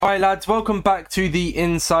Right, lads, welcome back to the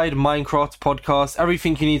Inside Minecraft podcast.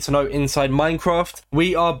 Everything you need to know inside Minecraft.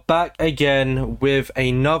 We are back again with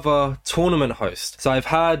another tournament host. So I've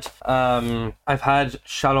had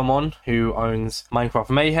Shalom on, who owns Minecraft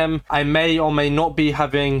Mayhem. I may or may not be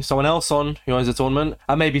having someone else on who owns the tournament,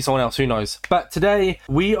 and maybe someone else, who knows. But today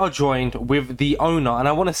we are joined with the owner, and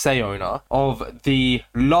I want to say owner, of the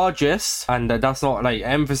largest, and that's not like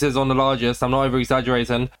emphasis on the largest, I'm not over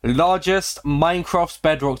exaggerating, largest Minecraft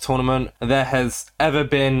Bedrock tournament there has ever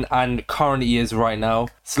been and currently is right now.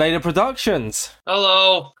 Slater Productions.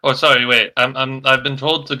 Hello. Oh, sorry. Wait. I've been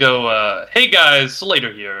told to go. Hey guys,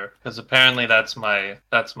 Slater here, because apparently that's my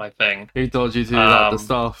thing. Who told you to do that? The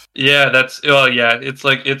stuff. Yeah,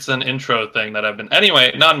 it's an intro thing that I've been.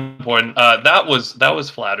 Anyway, not important. That was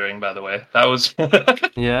flattering, by the way. That was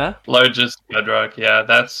Yeah. Largest Bedrock. Yeah,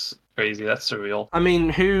 that's crazy. That's surreal. I mean,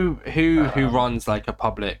 who runs like a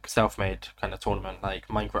public self-made kind of tournament like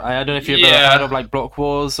Minecraft? I don't know if you've ever heard of like Block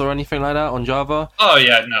Wars or anything like that on Java. Oh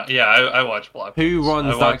yeah, no, yeah, I watch Block Wars. Who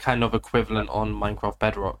runs that kind of equivalent on Minecraft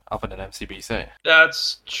Bedrock other than MCBC?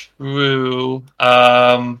 That's true.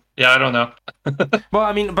 Yeah, I don't know. Well,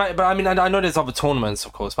 I mean, but I mean, I know there's other tournaments,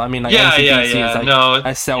 of course, but I mean, like MCBC is like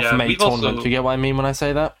a self-made tournament. Do you get what I mean when I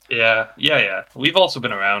say that? Yeah. We've also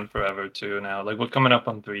been around forever too now. Like, we're coming up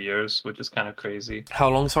on 3 years, which is kind of crazy. How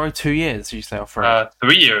long? Sorry, 2 years, you say, or 3?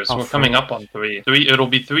 3 years. Oh, we're coming up on 3. It'll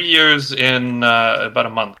be 3 years in about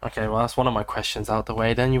a month. Okay, well, that's one of my questions out the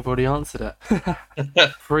way. Then you've already answered it.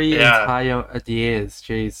 3 entire years.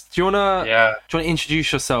 Jeez. Do you wanna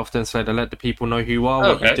introduce yourself then, Slater? Let the people know who you are,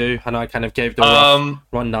 what you do. I know I kind of gave the rough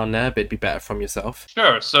rundown there, but it'd be better from yourself.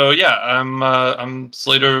 Sure. So yeah, I'm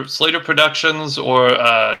Slater Productions, or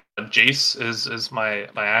Jace is my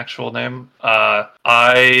actual name.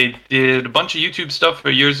 I did a bunch of YouTube stuff for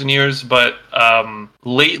years and years, but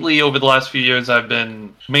lately, over the last few years, I've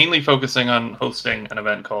been mainly focusing on hosting an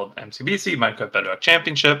event called MCBC, Minecraft Bedrock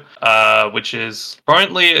Championship, which is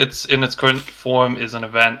currently, it's in its current form, is an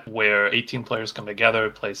event where 18 players come together,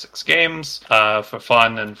 play 6 games for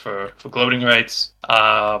fun and for gloating rights.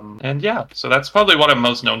 And yeah, so that's probably what I'm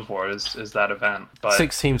most known for is that event. But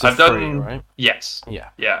 6 teams of 3, right? Yes.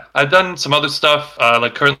 Yeah. I've done some other stuff.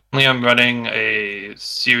 Like currently, I'm running a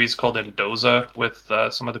series called Endoza with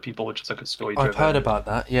some other people, which is like a story. I've heard about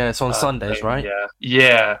that. Yeah, it's on Sundays, right?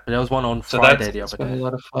 Yeah. There was one on Friday the other day. Been a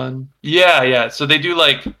lot of fun. Yeah. So they do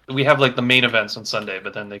we have like the main events on Sunday,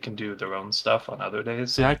 but then they can do their own stuff on other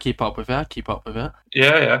days. Yeah, I keep up with it.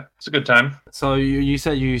 Yeah. It's a good time. So you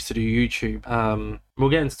said you used to do YouTube. We'll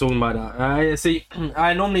get into talking about that. See,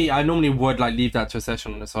 I normally would like leave that to a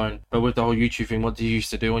session on its own, but with the whole YouTube thing, what did you used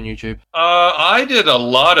to do on YouTube? I did a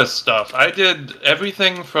lot of stuff. I did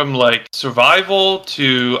everything from like survival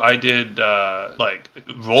to I did like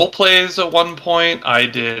role plays at one point. I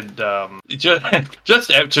did just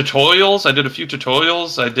tutorials. I did a few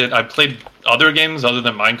tutorials. I played other games other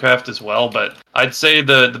than Minecraft as well, but I'd say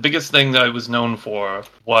the biggest thing that I was known for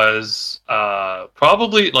was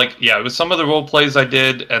probably it was some of the role plays I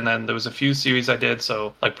did, and then there was a few series I did.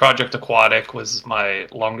 So like Project Aquatic was my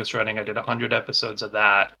longest running. I did 100 episodes of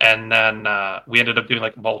that, and then we ended up doing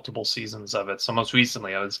like multiple seasons of it. So most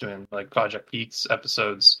recently I was doing like Project Peaks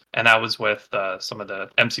episodes, and that was with some of the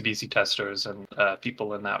MCBC testers and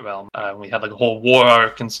people in that realm. We had like a whole war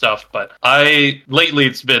arc and stuff, but lately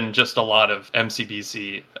it's been just a lot of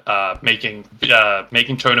MCBC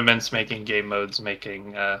making tournaments, making game modes,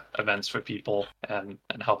 making events for people, and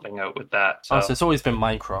helping out with that. So it's always been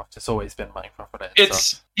Minecraft. It's always been Minecraft for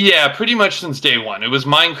it. Yeah, pretty much since day one. It was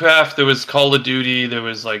Minecraft, there was Call of Duty, there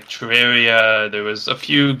was like Terraria, there was a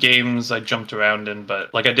few games I jumped around in,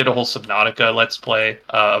 but like I did a whole Subnautica Let's Play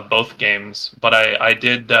of both games. But I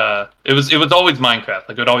did it was always Minecraft.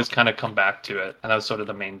 Like it would always kind of come back to it, and that was sort of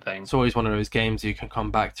the main thing. It's always one of those games you can come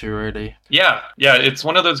back to, really. Yeah, it's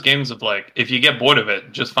one of those games of like, if you get bored of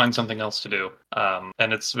it, just find something else to do.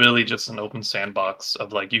 And it's really just an open sandbox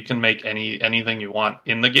of like, you can make anything you want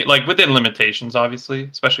in the game, like within limitations, obviously,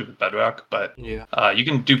 especially with Bedrock, but you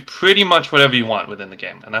can do pretty much whatever you want within the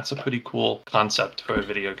game, and that's a pretty cool concept for a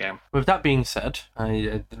video game. With that being said,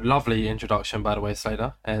 a lovely introduction, by the way,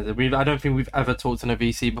 Slater. I don't think we've ever talked in a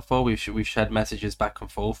VC before. We've shared messages back and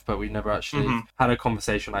forth, but we've never actually had a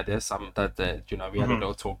conversation like this. We had a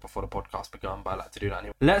little talk before the podcast began, but I like to do that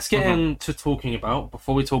anyway. Let's get into talking about,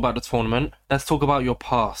 before we talk about the tournament, let's talk about your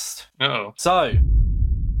past. Uh-oh. So,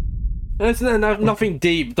 It's nothing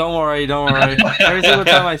deep. Don't worry. Every single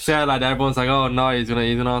time I say it like that, everyone's like, "Oh no, he's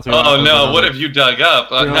gonna ask me." Oh no, what have you dug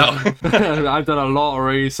up? No. I've done a lot of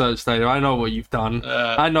research, Slater. I know what you've done.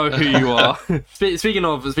 I know who you are. Speaking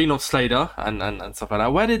of Slater and stuff like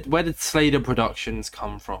that, where did Slater Productions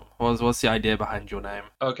come from? What's the idea behind your name?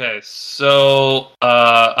 Okay, so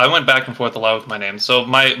I went back and forth a lot with my name. So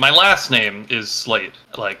my last name is Slade,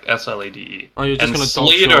 like Slade. Oh, you're just and gonna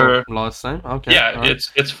Slater your last name? Okay. Yeah, right.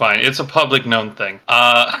 it's fine. It's a public known thing.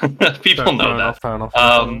 People know that. Fair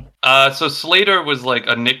enough. So Slater was like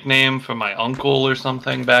a nickname for my uncle or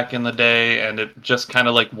something back in the day, and it just kind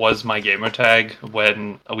of like was my gamer tag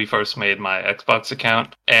when we first made my Xbox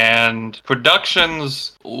account. And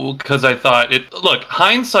Productions, because I thought it. Look,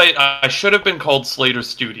 hindsight, I should have been called Slater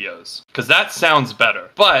Studios because that sounds better.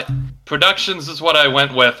 But Productions is what I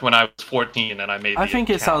went with when I was 14, and I made. I think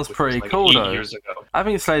it sounds pretty cool, 8 though. Years ago. I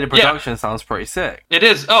think Slater Productions sounds pretty sick. It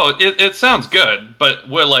is. Oh, it sounds good, but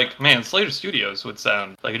we're like, man, Slater Studios would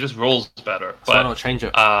sound like it just rolls better. So why not change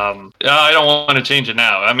it? I don't want to change it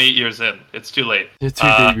now. I'm 8 years in. It's too late. You're too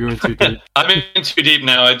deep. You're in too deep. I'm in too deep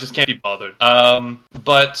now. I just can't be bothered.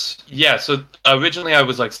 But yeah, so originally I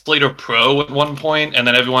was like Slater Pro at one point, and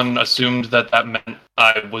then everyone assumed that meant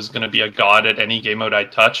I was going to be a god at any game mode I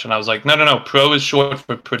touch, and I was like, no, Pro is short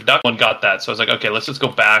for production. One got that, so I was like, okay, let's just go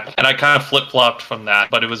back, and I kind of flip-flopped from that,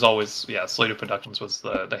 but it was always, Slater Productions was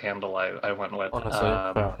the handle I went with. Honestly,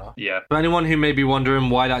 fair enough. Yeah. For anyone who may be wondering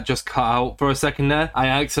why that just cut out for a second there, I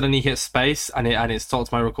accidentally hit space, and it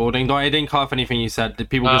stopped my recording. Though I didn't cut off anything you said,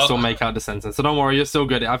 people can still make out the sentence, so don't worry, you're still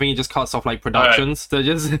good. I think it just cuts off like Productions, so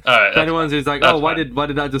just for anyone who's like, why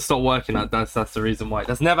did that just stop working? That's the reason why.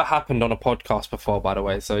 That's never happened on a podcast before, by the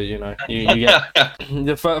way, so you know, you get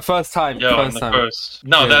the first time. No,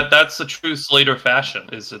 that's the true Slater fashion.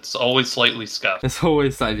 It's always slightly scuffed. It's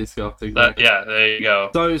always slightly scuffed. Exactly. There you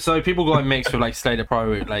go. So people got mixed with like Slater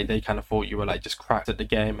Pro. Like they kind of thought you were like just cracked at the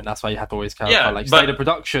game, and that's why you had to always clarify like Slater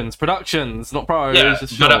Productions, not Pro. Yeah, it's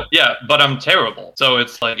just short. But I'm terrible. So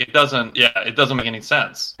it's like it doesn't make any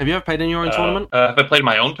sense. Have you ever played in your own tournament? Have I played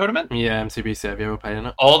my own tournament? Yeah, MCBC. Have you ever played in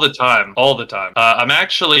it? All the time. I'm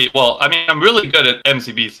really good at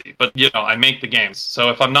MCBC, but I make the games. So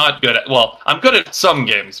if I'm not good I'm good at some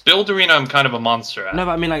games. Build Arena, I'm kind of a monster at. No,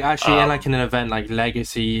 but I mean, like actually, in an event like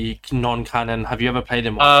Legacy, non-canon. Have you ever played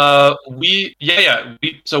in one? We do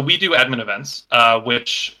admin events,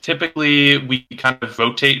 which typically we kind of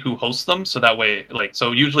rotate who hosts them. So that way,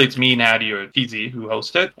 usually it's me, Natty, or TZ who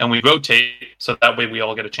host it, and we rotate so that way we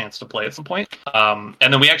all get a chance to play at some point. And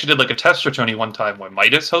then we actually did like a tester tourney one time where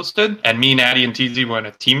Midas hosted, and me, Natty, and TZ were in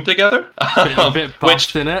a team together. A bit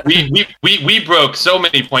buffed in it. We broke so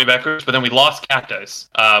many point records, but then we lost Cactus,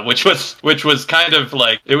 which was kind of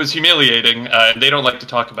like, it was humiliating. They don't like to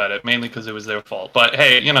talk about it, mainly because it was their fault. But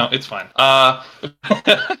hey, it's fine. But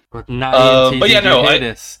Natty and TZ, hear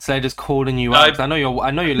this. Slater's calling you out. I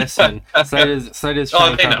know you listen. Slater's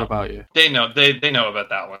trying to talk about you. They know about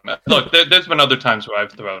that one. Look, there's been other times where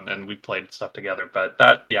I've thrown and we played stuff together, but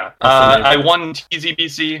I won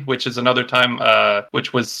TZBC, which is another time,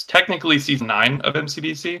 which was technically season 9 of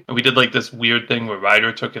MCBC, and we did like this weird thing where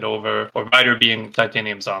Ryder took it over, or Ryder being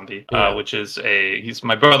Titanium Zombie, which is he's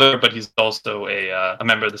my brother, but he's also a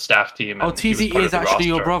member of the staff team. Oh, TZ is actually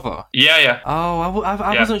your brother? Yeah. Oh,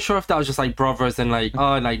 I wasn't sure if that was just like brothers and like,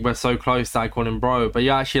 we're so close that I call him bro, but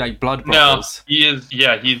you're actually like blood brothers. No, he is,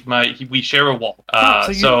 we share a wall.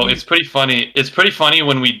 So it's pretty funny. It's pretty funny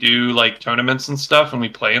when we do like tournaments and stuff, and we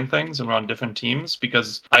play in things and we're on different teams,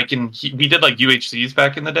 because we did like UHCs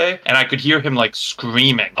back in the day, and I could hear him like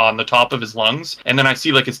screaming on the top of his lungs, and then I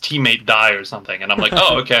see like his teammate die or something, and I'm like,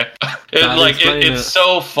 oh, okay. It's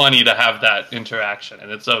so funny to have that interaction,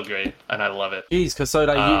 and it's so great, and I love it. Jeez, because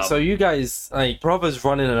so you guys like brothers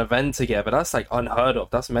running an event together, that's like unheard of.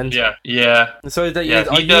 That's mental. Yeah. So are you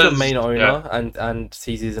the main owner and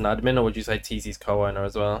TZ's an admin, or would you say TZ's co-owner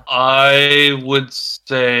as well? I would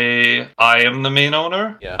say I am the main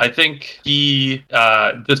owner. Yeah. I think he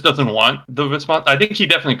just doesn't want the response. I think he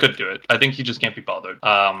definitely could do it. I think he just can't be bothered.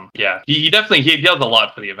 He does a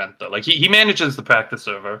lot for the event though. Like he manages the practice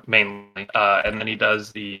server mainly, and then he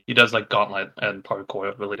does like Gauntlet and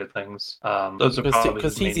parkour related things. Those are probably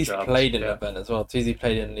because TZ's played in the event as well. TZ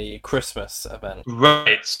played in the Christmas event.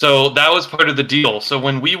 Right. So that was part of the deal. So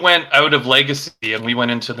when we went out of Legacy and we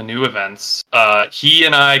went into the new events, he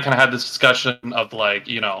and I kind of had this discussion of like,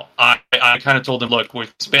 I kind of told him, look, we're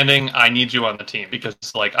spending. I need you on the team because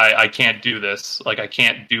like I can't do this. Like I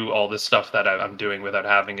can't do all this stuff that I'm doing without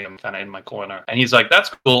having him kind of in my corner. And he's like, that's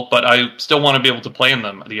cool, but I still want to be able to play in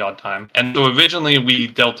them at the odd time. And so originally we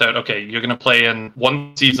dealt out, okay, you're going to play in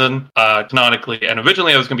one season canonically. And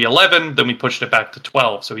originally I was going to be 11, then we pushed it back to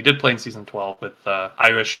 12. So he did play in season 12 with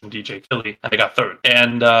Irish and DJ Philly, and they got third.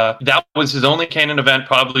 And that was his only canon event,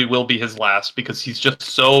 probably will be his last, because he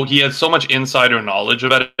has so much insider knowledge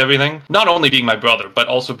about everything. Not only being my brother, but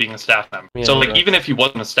also being a staff member. Yeah, so like, even if he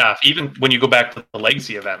wasn't a staff, even when you go back to the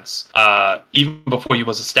legacy events, even before he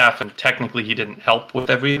was a staff, and technically he didn't help with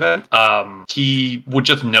every event, he would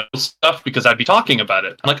just know stuff because I'd be talking about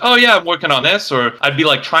it. I'm like, oh yeah, I'm working on this, or I'd be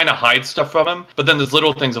like trying to hide stuff from him. But then there's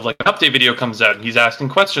little things of like an update video comes out and he's asking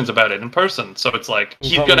questions about it in person. So it's like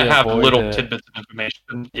he's gonna have little tidbits of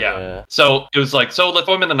information. Yeah. So it was like, so let's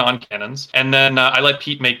throw him in the non-canons, and then I let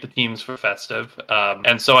Pete make the teams for Festive.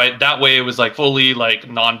 And so that way it was like fully like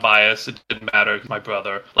non-biased. It didn't matter. He's my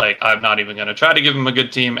brother. Like, I'm not even gonna try to give him a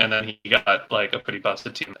good team, and then he got like a pretty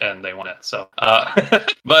busted team and they won it. So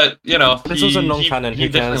but you know, this was a non-canon. He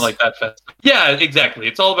definitely like that fest. Yeah, exactly.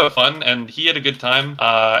 It's all about fun, and he had a good time.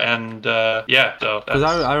 Yeah. So because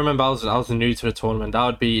I remember I was new to the tournament.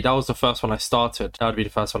 That was the first one I started. That would be the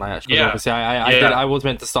first one I actually. Yeah. Obviously, I was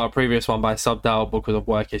meant to start a previous one, but I subbed out because of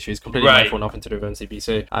work issues. Completely my fault, nothing to do with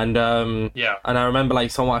MCBC. And and I remember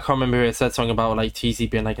like someone, I can't remember who had said something about like TZ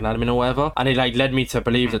being like an admin or whatever, and it like led me to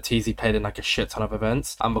believe that TZ played in like a shit ton of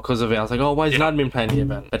events, and because of it, I was like, oh, why is an admin playing the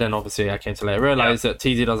event? But then obviously I came to later realize that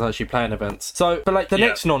TZ doesn't actually play in events. So, but like the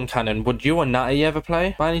next non-canon, would you or Natty ever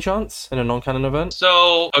play by any chance in a non-canon event?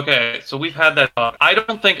 So we've had that talk. I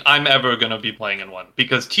don't think I'm ever gonna be playing in one,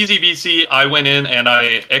 because TZBC, I went in and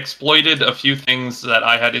I exploited a few things that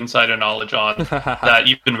I had insider knowledge on that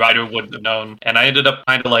even Ryder wouldn't have known, and I ended up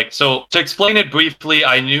kind of like, so to explain it briefly,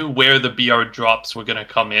 I knew where the BR drops were gonna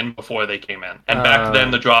come in before they came in, and back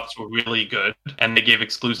then the drops were really good and they gave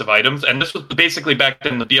exclusive items, and this was basically back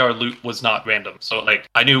then the BR loot was not random, so like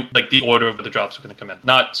I knew like the order of the drops were gonna come in.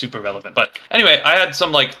 Not super relevant, but anyway, I had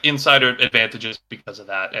some like insider advantages because of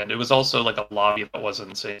that, and it was also like a lobby that wasn't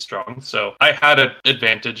insane strong, so I had an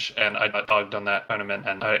advantage, and I got dogged on that tournament,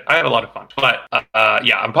 and I had a lot of fun. But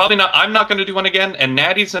yeah, I'm not going to do one again, and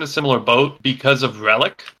Natty's in a similar boat because of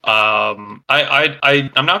Relic. I'm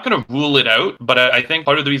not going to rule it out, but I think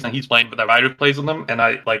part of the reason he's playing, but that Ryder plays with him, and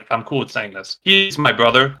I'm cool with saying this. He's my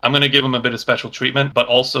brother. I'm going to give him a bit of special treatment, but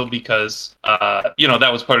also because that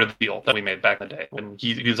was part of the deal that we made back in the day. When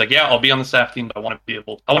he was like, yeah, I'll be on the staff team, but I want to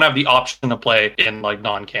have the option to play in like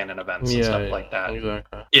non-canon events and stuff like that.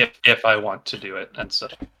 Exactly. If I want to do it, and so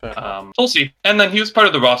we'll see. And then he was part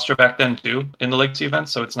of the roster back then too in the legacy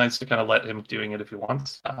events, so it's nice to kind of let him doing it if he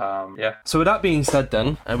wants. Yeah. So with that being said,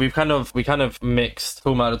 then we kind of mixed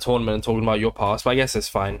talking about the tournament and talking about your past, but I guess it's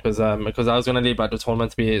fine because I was gonna leave like the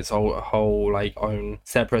tournament to be its whole like own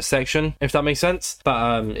separate section, if that makes sense.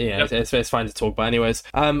 But it's fine to talk about anyways.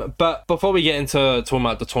 But before we get into talking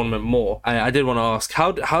about the tournament more, I did want to ask,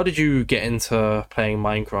 how did you get into playing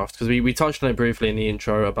Minecraft? Because we touched on it briefly in the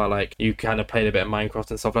intro about like you kind of played a bit of Minecraft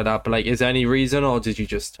and stuff like that, but like is there any reason, or did you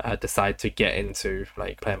just decide to get into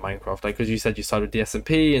like playing Minecraft? Like, because you said you started with the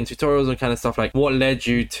SMP and tutorials and kind of stuff, like what led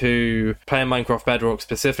you to playing Minecraft Bedrock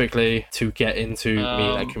specifically to get into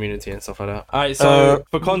like community and stuff like that? Alright, so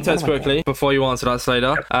for context quickly, before you answer that,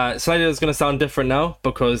 Slater, Slater is going to sound different now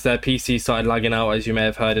because their PC started lagging out, as you may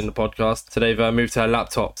have heard in the podcast, so they've moved to a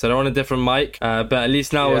laptop, so they're on a different mic, but at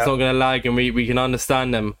least now it's not going to lag and we can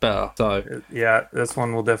understand them better. So yeah, this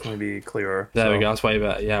one will definitely be clearer. There we go, that's way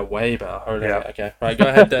better. Yeah, way better. Okay, right, go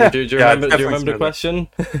ahead then. Do you remember the question?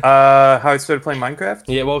 How I started playing Minecraft?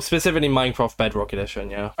 Yeah, well, specifically Minecraft Bedrock Edition,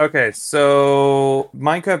 yeah. Okay, so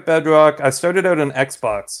Minecraft Bedrock, I started out on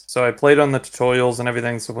Xbox, so I played on the tutorials and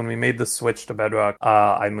everything, so when we made the switch to Bedrock,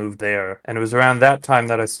 I moved there, and it was around that time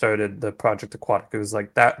that I started the Project Aquatic. It was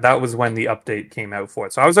like that was when the update came out for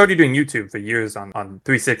it. So I was already doing YouTube for years on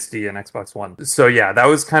 360 and Xbox One. So yeah, that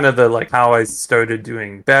was kind of the like how I started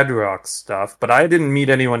doing Bedrock stuff, but I didn't meet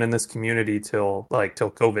anyone in this community till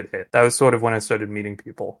COVID hit. That was sort of when I started meeting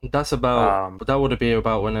people. That's about that would be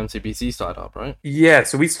about when MCBC started up, right? Yeah,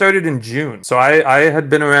 so we started in June. So I had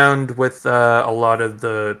been around with a lot of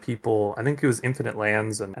the people. I think it was Infinite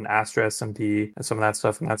Lands and Astra SMP and some of that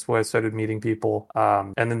stuff, and that's where I started meeting people.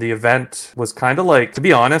 And then the event was kind of like, to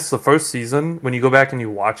be honest, the first season, when you go back and you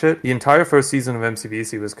watch it, the entire first season of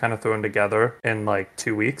MCBC was kind of thrown together in like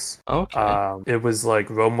 2 weeks. Okay. It was like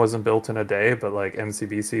Rome wasn't built in a day, but like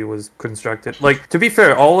MCBC was constructed. Like, to be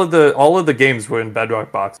fair, all of the games were in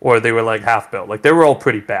Bedrock box, or they were like half built. Like, they were all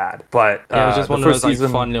pretty bad. But it was just one of those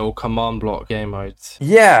like fun little command block game modes.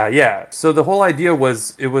 Yeah. So the whole idea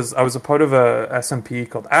was I was a part of a SMP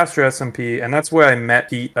called Astra SMP, and that's where I met met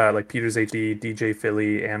Pete, like Peter's HD, DJ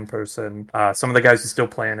Philly, and Person, some of the guys who still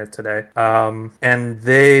playing it today. And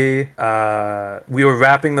we were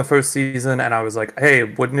wrapping the first season, and I was like, hey,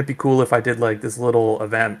 wouldn't it be cool if I did like this little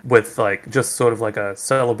event with like just sort of like a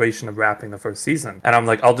celebration of wrapping the first season? And I'm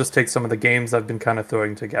like, I'll just take some of the games I've been kind of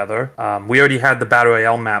throwing together. We already had the Battle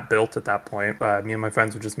Royale map built at that point. Me and my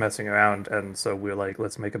friends were just messing around, and so we were like,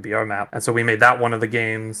 let's make a BR map. And so we made that one of the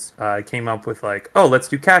games. I came up with like, oh, let's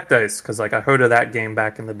do Cactus, because like I heard of that game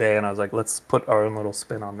back in the day, and I was like, let's put our own little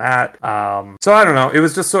spin on that. So I don't know, it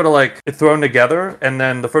was just sort of like it thrown together, and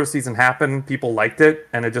then the first season happened, people liked it,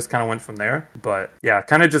 and it just kind of went from there. But yeah,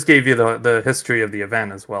 kind of just gave you the history of the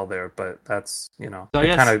event as well there, but that's, you know,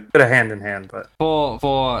 so kind of bit of hand in hand. But for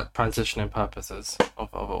transitioning purposes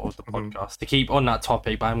of the podcast, to keep on that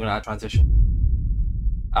topic, but I'm going to add transition.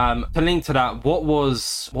 To link to that, what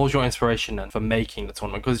was your inspiration then for making the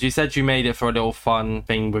tournament? Because you said you made it for a little fun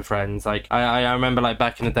thing with friends. Like I remember like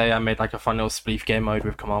back in the day, I made like a fun little spleef game mode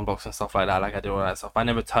with command blocks and stuff like that. Like I did all that stuff. I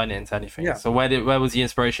never turned it into anything. Yeah. So where was the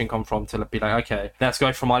inspiration come from to be like, okay, let's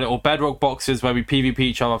go from our little Bedrock boxes where we PvP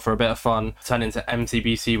each other for a bit of fun, turn into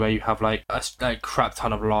MCBC where you have like a crap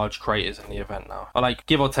ton of large creators in the event now, or like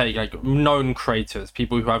give or take like known creators,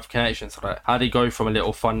 people who have connections to that. How did it go from a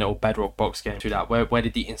little fun little Bedrock box game to that? Where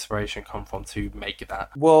did the inspiration come from to make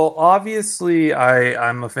that? Well, obviously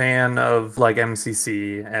I'm a fan of like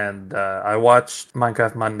MCC, and I watched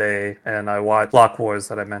Minecraft Monday, and I watched Block Wars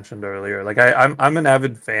that I mentioned earlier. Like I'm an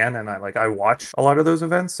avid fan, and I watch a lot of those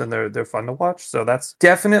events, and they're fun to watch, so that's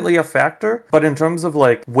definitely a factor. But in terms of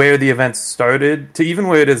like where the event started to even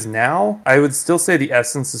where it is now, I would still say the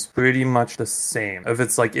essence is pretty much the same. If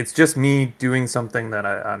it's like it's just me doing something that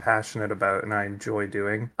I'm passionate about and I enjoy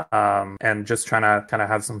doing, and just trying to kind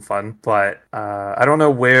of have some fun. But I don't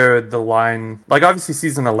know where the line, like obviously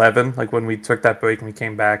season 11, like when we took that break and we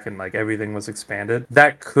came back and like everything was expanded,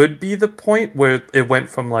 that could be the point where it went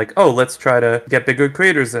from like, oh, let's try to get bigger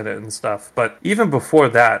creators in it and stuff. But even before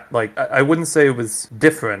that, like I wouldn't say it was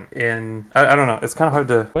different in, I don't know, it's kind of hard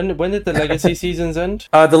to... When did the Legacy seasons end?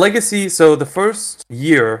 The Legacy, so the first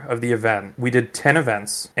year of the event, we did 10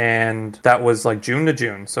 events, and that was like June to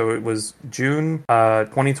June. So it was June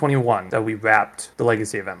 2021 that we wrapped the Legacy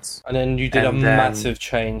events. And then you did a massive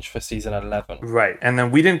change for season 11. Right. And then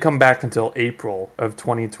we didn't come back until April of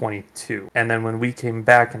 2022. And then when we came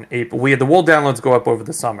back in April, we had the world downloads go up over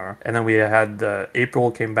the summer. And then we had the April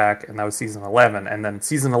came back, and that was season 11. And then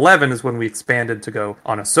season 11 is when we expanded to go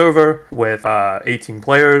on a server with 18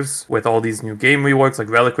 players, with all these new game reworks, like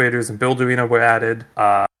Relic Raiders and Build Arena were added.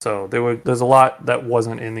 So there's a lot that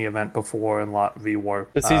wasn't in the event before, and a lot reworked.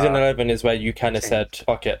 But season 11 is where you kind of said,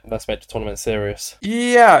 fuck it, let's make the tournament serious.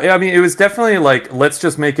 Yeah, I mean, it was definitely like, let's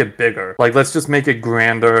just make it bigger. Like, let's just make it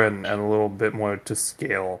grander and a little bit more to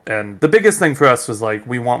scale. And the biggest thing for us was like,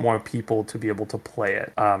 we want more people to be able to play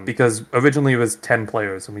it. Because originally it was 10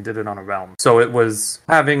 players and we did it on a realm. So it was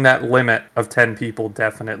having that limit of 10 people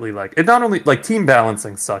definitely like, it not only, like team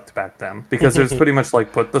balancing sucked back then, because it was pretty much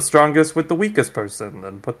like put the strongest with the weakest person,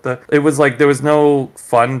 and it was like, there was no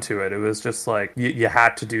fun to it. It was just like, you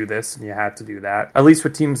had to do this and you had to do that. At least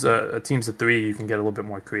with teams of 3, you can get a little bit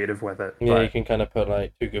more creative with it. Yeah, but you can kind of put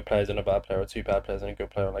like 2 good players and a bad player, or 2 bad players and a good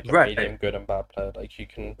player, like a medium good and bad player. Like you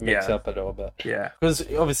can mix up a little bit. Yeah. Because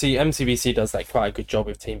obviously MCBC does like quite a good job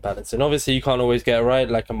with team balance, and obviously you can't always get it right.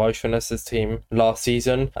 Like Emotionless's team last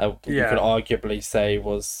season, you can arguably say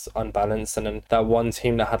was unbalanced, and then that one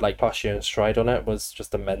team that had like Plushie and Stride on it was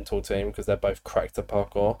just a mental team because they're both cracked at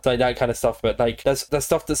parkour. So that kind of stuff. But like there's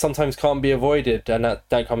stuff that sometimes can't be avoided, and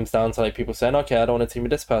that comes down to like people saying, okay, I don't want to team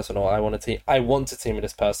with this person, or I want to team with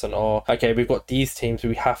this person, or okay, we've got these teams,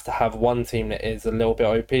 we have to have one team that is a little bit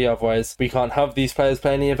OP, otherwise we can't have these players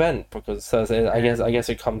playing the event. Because so I guess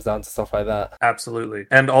it comes down to stuff like that. Absolutely.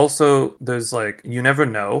 And also there's like, you never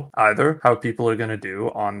know either how people are going to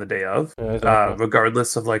do on the day of,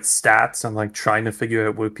 regardless of like stats and like trying to figure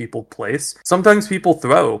out where people place. Sometimes people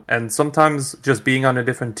throw, and sometimes just being on a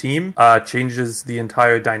different team changes the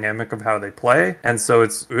entire dynamic of how they play, and so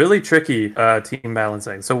it's really tricky team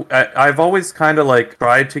balancing. So I've always kind of like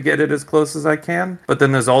tried to get it as close as I can, but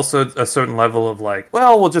then there's also a certain level of like,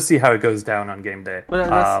 well, we'll just see how it goes down on game day.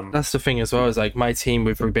 Well, that's the thing as well, is like my team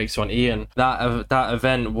with Rubik's and Ian, that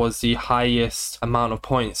event was the highest amount of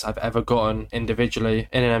points I've ever gotten individually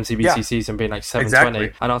in an MCBC season, being like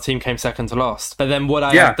 720, and our team came second to last. But then would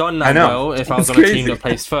I have done that well if I was on a team that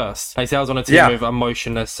placed first? Like say I was on a team with Emotion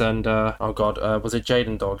Emotionless and was it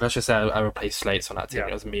Jaden Dog? Let's just say I replaced Slates on that team.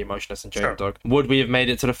 It was me, Emotionless, and Jaden Dog. Would we have made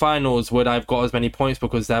it to the finals? Would I have got as many points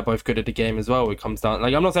because they're both good at the game as well? It comes down,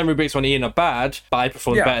 like, I'm not saying Rubik's and Ian are bad, but I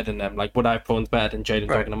performed better than them. Like, would I have performed better than Jaden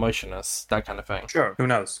Dog and Emotionless? That kind of thing. Sure, who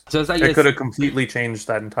knows? So it's like, it could have completely changed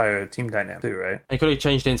that entire team dynamic too, right? It could have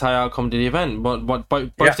changed the entire outcome of the event.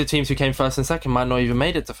 Both the teams who came first and second might not even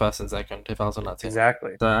made it to first and second if I was on that team.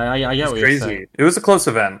 Exactly. So I get what you're saying. It was a close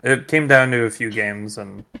event. It came down to a few games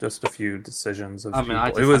and just a few decisions of people.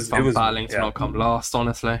 I just had fun battling to not come last,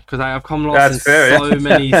 honestly, because I've come lost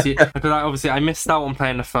many. Because I missed out on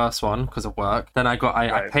playing the first one because of work. Then I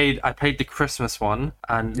played the Christmas one,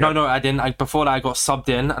 and no, I didn't. Before that, I got subbed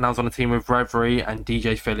in, and I was on a team with Reverie and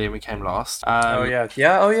DJ Philly, and we came last.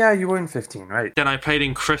 You were in 15, right? Then I played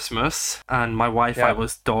in Christmas, and my Wi-Fi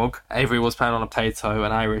was dog. Avery was playing on a Plato,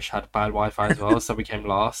 and Irish had bad Wi-Fi as well, so we came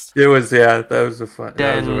last. That was a fun.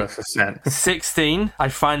 Then, that was a rough ascent. 16, I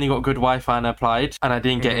finally got good Wi-Fi and applied, and I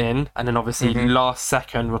didn't get in. And then obviously last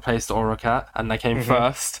second replaced Orocat, and I came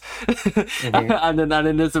first. And then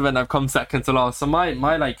in this event, I've come second to last. So my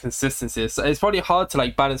like consistency is, it's probably hard to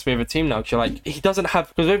like balance me with a team now, because you're like, he doesn't have,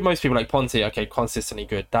 because with most people like Ponte, okay, consistently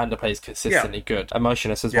good. Dander plays consistently good.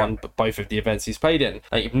 Emotionless has won both of the events he's played in.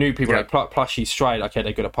 Like new people like Plushy, Stride, okay,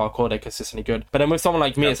 they're good at parkour, they're consistently good. But then with someone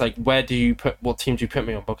like me, it's like, what team do you put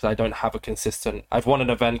me on? Because I don't have a consistent. I've won an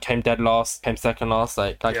event, came dead last, came second last,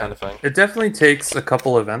 like that kind of thing. It definitely takes a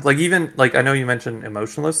couple events. Like even like I know you mentioned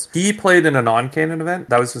Emotionless. He played in a non-canon event.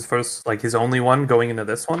 That was his first, like his only one going into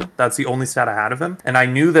this one. That's the only stat I had of him. And I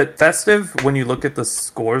knew that Festive, when you look at the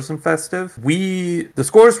scores in Festive, the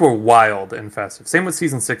scores were wild in Festive. Same with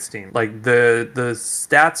season 16. Like the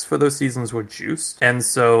stats for those seasons were juiced. And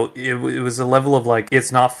so it was a level of like,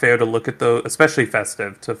 it's not fair to look at especially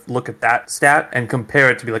Festive, to look at that stat and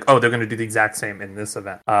compare it to be like, oh, they're going to do the exact same in this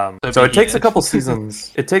event. So it takes a couple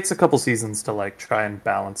seasons. It takes a couple seasons to like try and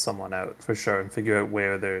balance someone out for sure and figure out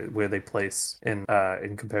where they place in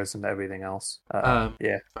comparison to everything else. Fair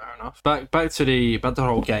enough. Back to the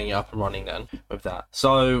whole getting it up and running then with that.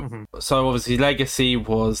 So obviously Legacy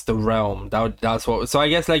was the realm. That's what. So I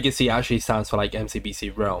guess Legacy actually stands for like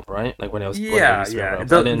MCBC realm, right? Like when it was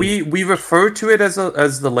we refer to it as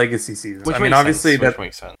the Legacy season. Which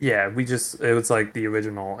makes sense. Yeah, it was like the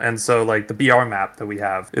original, and so like the BR map that we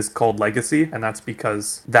have is called Legacy, and that's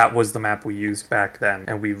because that was the map we used back then,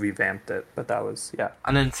 and we revamped it. But that was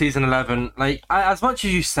And then season 11, like as much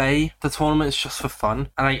as you say the tournament is just for fun,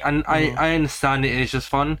 and I understand it is just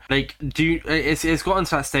fun. Like, it's gotten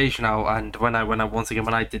to that stage now, and when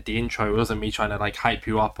I did the intro, it wasn't me trying to like hype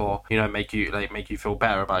you up or make you feel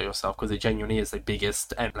better about yourself, because it genuinely is the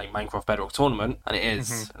biggest like Minecraft Bedrock tournament, and it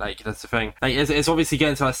is like that's the thing. Like it's obviously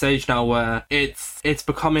getting to that stage now where it's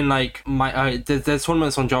becoming like there's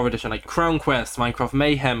tournaments on Java Edition like Crown Quest, Minecraft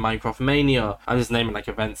Mayhem, Minecraft Mania. I'm just naming like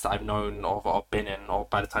events that I've known of or been in, or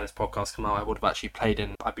by the time this podcast come out, I would have actually played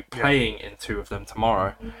in. I'd be playing in 2 of them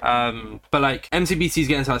tomorrow. But like MCBC is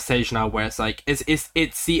getting to that stage now where it's like it's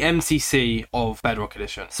the MCC of Bedrock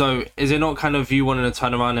Edition. So is it not kind of you wanting to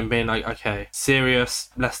turn around and being like, okay, serious,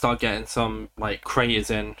 let's start getting some like creators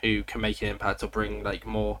in who can make an impact or bring like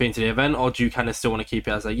more into the event, or do you kind of still want to keep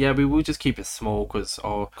it as like, we will just keep it small because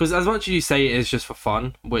as much as you say it is just for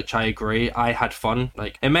fun, which I agree, I had fun.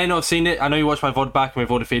 Like, it may not have seen it, I know you watched my VOD back and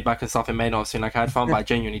with all the feedback and stuff, it may not have seemed like I had fun, but I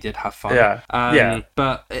genuinely did have fun.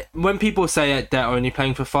 But when people say it, they're only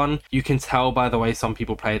playing for fun, you can tell by the way some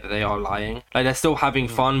people play that they are lying. Like, they're still having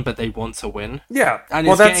fun, but they want to win. And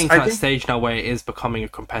it's getting to that stage now where it is becoming a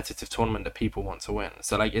competitive tournament that people want to win.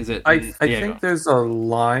 So like, is it I think there's a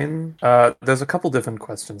line, there's a couple different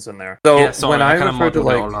questions in there. So when I refer to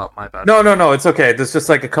like my bad. No, it's okay. There's just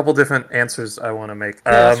like a couple different answers I want to make.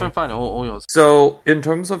 That's fine. All yours. So in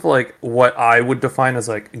terms of like what I would define as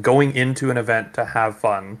like going into an event to have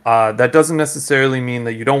fun, that doesn't necessarily mean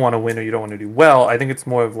that you don't want to win or you don't want to do well. I think it's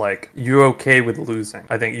more of like you're okay with losing.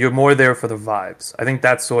 I think you're more there for the vibes. I think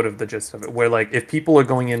that's sort of the gist of it, where like if people are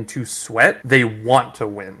going in to sweat, they want to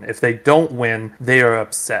win. If they don't win, they are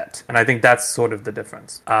upset. And I think that's sort of the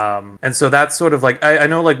difference. And so that's sort of like, I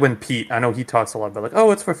know like when Pete, I know he talks a lot about like,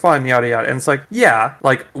 oh, it's for fun, yada yada. And it's like,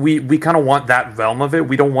 like we kind of want that realm of it.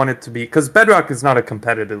 We don't want it to be, because Bedrock is not a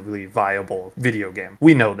competitively viable video game.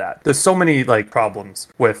 We know that. There's so many like problems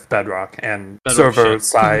with Bedrock and server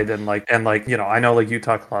side and like I know like you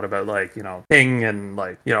talk a lot about like ping and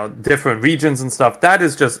like different regions and stuff.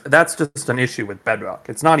 That's just an issue with Bedrock.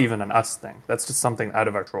 It's not even an us thing. That's just something out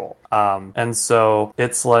of our control. And so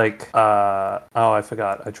it's like I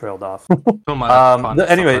forgot. I trailed off.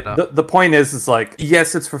 The point is like,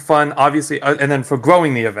 yes, it's for fun, obviously, and then for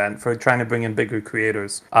growing the event, for trying to bring in bigger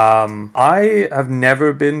creators. I have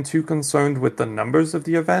never been too concerned with the numbers of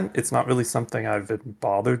the event. It's not really something I've been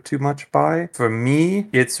bothered too much by. For me,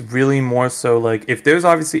 it's really more so like if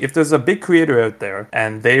there's a big creator out there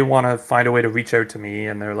and they want to find a way to reach out to me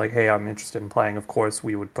and they're like, hey, I'm interested in playing, of course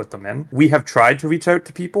we would put them in. We have tried to reach out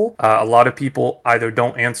to people. A lot of people either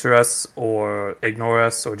don't answer us or ignore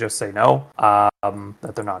us or just say no,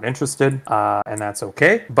 that they're not interested, and that's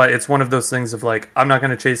okay. But it's one of those things of like, I'm not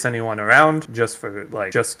going to chase anyone around just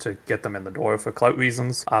to get them in the door for clout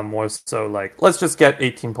reasons. I'm more so like, let's just get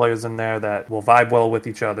 18 players in there that will vibe well with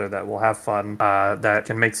each other, that will have fun, that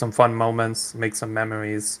can make some fun moments, make some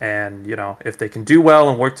memories, and if they can do well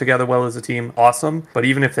and work together well as a team, awesome. But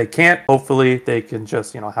even if they can't, hopefully they can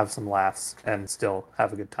just have some laughs and still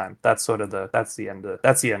have a good time. That's sort of that's the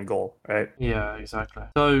end goal, right? Yeah, exactly.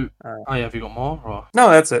 So, have you got more? Or? No,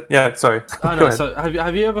 that's it. Yeah, sorry. So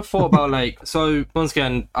have you ever thought about like, so once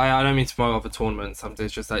again, I don't mean to promote other tournaments.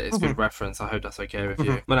 It's just like it's good reference. I hope that's okay with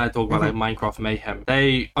you. When I talk about like Minecraft Mayhem,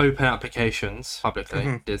 they open applications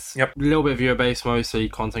publicly. It's a little bit viewer based, mostly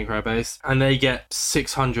content creator based, and they get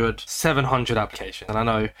 600, 700 applications. And I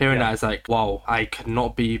know hearing that is like, wow, I could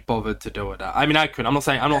not be bothered to deal with that. I mean, I could. I'm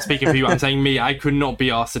not speaking for you. I'm saying me. I could not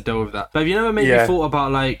be asked to deal with that. But have you never maybe thought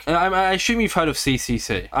about like, I assume you've heard of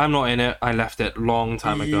CCC. I'm not in it. I left it long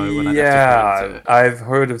time ago when I left it. I've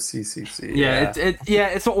heard of CCC.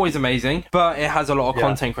 It's not always amazing, but it has a lot of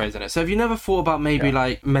content creators in it. So have you never thought about maybe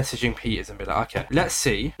like messaging Peters and be like, okay, let's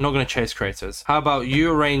see, not going to chase creators. How about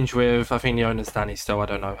you arrange with, I think the owner's Danny still, I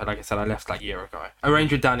don't know. Like I said, I left like a year ago.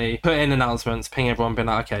 Arrange with Danny, put in announcements, ping everyone, being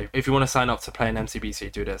like, okay, if you want to sign up to play an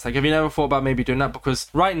MCBC, do this. Like, have you never thought about maybe doing that? Because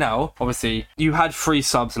right now, obviously, you had 3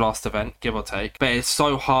 subs last event, give or take, but it's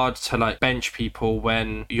so hard to like bench people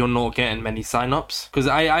when you're not getting many sign-ups. Because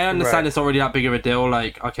I understand it's already that big of a deal.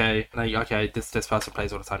 Like, okay, this person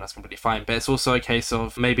plays all the time, that's completely fine. But it's also a case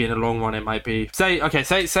of maybe in the long run it might be say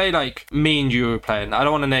like me and you were playing. I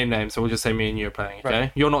don't want to name names, so we'll just say me and you are playing. Okay,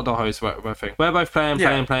 right. You're not the host. We're both playing.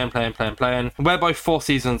 We're both 4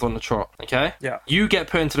 seasons on the trot. Okay, yeah. You get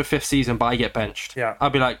put into the 5th season, but I get benched. Yeah, I'll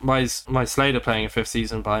be like, why is my Slater playing a 5th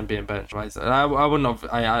season, but I'm being benched? Why is that? I wouldn't have.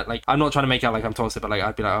 I'm not trying to make out like I'm toxic, but like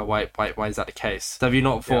I'd be like, oh, why is that the case? So have you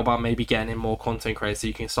not thought about maybe getting in more content creators so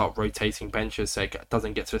you can start rotating benches so it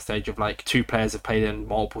doesn't get to the stage of like 2 players have played in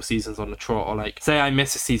multiple seasons on the trot, or like say I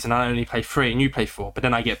miss a season, I only play 3 and you play 4, but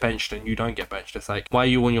then I get benched and you don't get benched. It's like, why are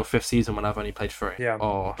you on your 5th season when I've only played 3? Yeah.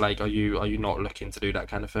 Or like, are you not looking to do that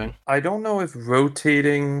kind of thing? I don't know if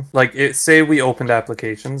rotating, like say we opened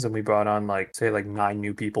applications and we brought on like 9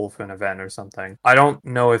 new people for an event or something. I don't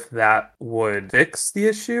know if that would fix the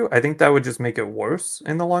issue. I think that would just make it worse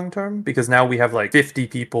in the long term, because now we have like 50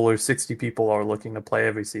 people or 60 people are looking to play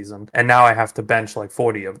every season, and now I have to bench like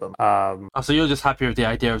 40 of them. So you're just happy with the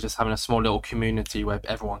idea of just having a small little community where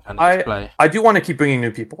everyone can just play? I do want to keep bringing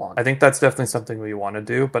new people on. I think that's definitely something we want to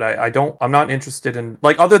do, but I'm not interested in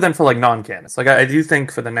like, other than for like non-canons. Like I do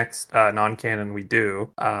think for the next non-canon we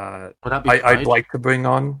do, I'd like to bring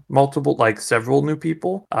on several new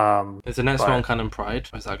people. Is the next one canon Pride,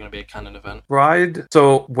 or is that going to be a canon event? Pride.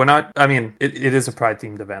 So we're not. I mean, it is a Pride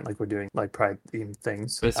themed event. Like we're doing like Pride themed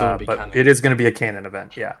things, but it is going to be a canon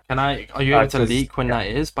event. Yeah. Are you able to leak when that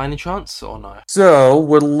is by any chance, or no? So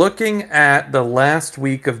we're looking at the last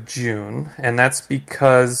week of June, and that's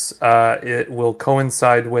because it will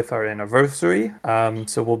coincide with our anniversary.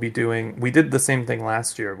 So we'll be doing. We did the same thing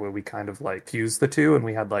last year where we kind of like fused the two, and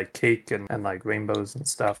we had like cake and like rainbows and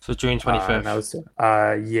stuff. So June 25th.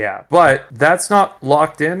 Yeah, but that's not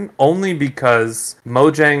locked in, only because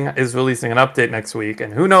Mojang is releasing an update next week,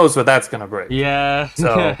 and who knows what that's gonna bring. Yeah.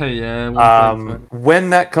 So when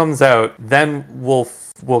that comes out, then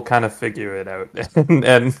we'll kind of figure it out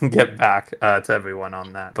and get back to everyone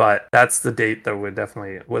on that. But that's the date that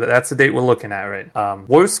that's the date we're looking at, right?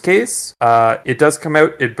 Worst case, it does come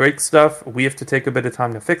out, it breaks stuff, we have to take a bit of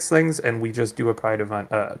time to fix things, and we just do a Pride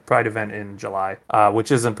event in July,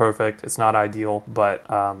 which isn't perfect, it's not ideal, but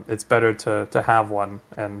it's better to have one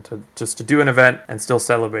and to do an event and still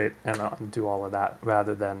celebrate and do all of that,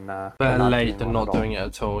 rather than better late than not doing it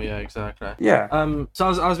at all. Yeah, exactly. Yeah. So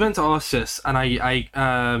I was meant to ask this, and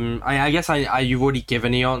I guess you've already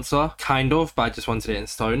given the answer, kind of, but I just wanted it in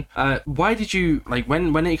stone. Why did you, like,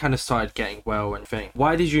 when it kind of started getting well and thing,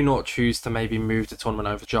 why did you not choose to maybe move the tournament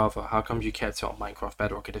over Java? How come you kept it on Minecraft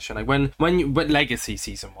Bedrock Edition? Like, but Legacy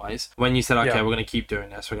season-wise, when you said, okay, we're going to keep doing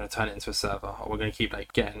this, we're going to turn it into a server, or we're going to keep,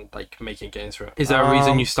 making games for it. Is there a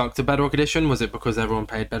reason you stuck to Bedrock Edition? Was it because everyone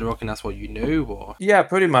played Bedrock and that's what you knew, or? Yeah,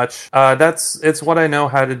 pretty much. It's what I know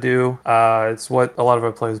how to do. It's what a lot of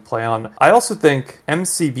our players play on. I also think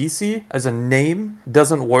MCBC as a name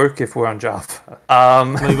doesn't work if we're on Java.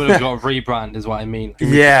 Maybe would have got a rebrand, is what I mean.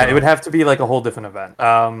 Yeah, it would have to be like a whole different event.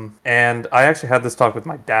 And I actually had this talk with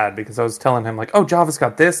my dad because I was telling him like, oh, Java's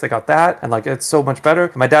got this, they got that, and like it's so much better.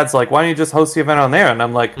 And my dad's like, why don't you just host the event on there? And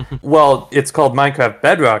I'm like, well, it's called Minecraft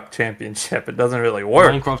Bedrock Championship. It doesn't really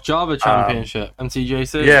work. Minecraft Java Championship,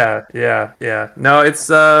 MCBC. Yeah. No,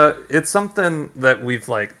 it's something that we've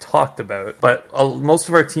like talked about, but most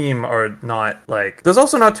of our team are not like. There's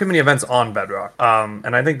also not too many events on Bedrock,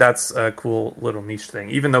 and I think that's a cool little niche thing.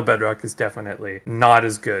 Even though Bedrock is definitely not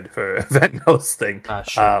as good for event hosting.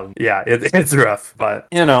 Sure. Yeah, it's rough, but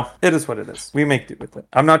you know, it is what it is. We make do with it.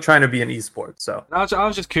 I'm not trying to be an esport, so. I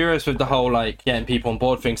was just curious with the whole like getting people on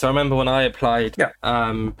board thing. So I remember when I applied,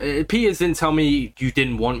 Peters didn't tell me you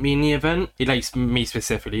didn't want me in the event. He likes me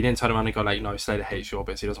specifically. He didn't turn around and go like, no, Slater hates your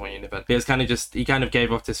bits. He doesn't want you in the event. He kind of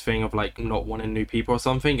gave off this thing of like not wanting new people or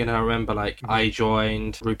something. And then I remember like I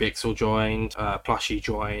joined, Rubixel joined, Plushie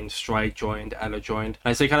joined, Stride joined, Ella joined.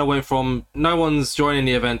 And so it kind of went from no one's joining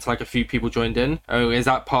the event to like a few people joined in. Oh, is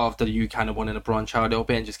that part of the you kind of wanting to branch out a little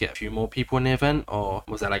bit and just get a few more people in the event, or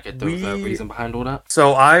was there like a reason behind all that?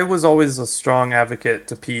 So I was always a strong advocate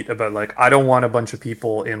to Pete about like I don't want a bunch of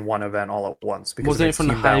people in one event all at once because was it from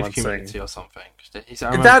the Hive balancing. community or something?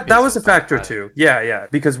 That was a factor too. Yeah,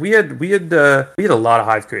 because we had a lot of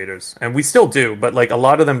Hive creators, and we still do, but like a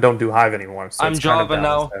lot of them don't do Hive anymore. So I'm Java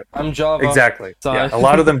now. I'm Java. Exactly. So. Yeah, a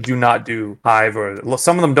lot of them do not do Hive, or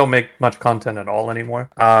some of them don't make much content at all anymore.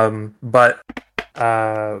 But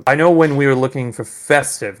I know when we were looking for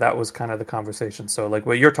Festive, that was kind of the conversation. So like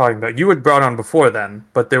what you're talking about, you were brought on before then,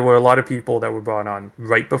 but there were a lot of people that were brought on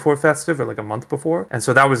right before Festive or like a month before. And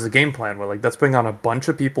so that was the game plan. We're like, let's bring on a bunch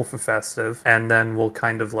of people for Festive, and then we'll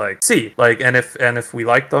kind of like see like, and if we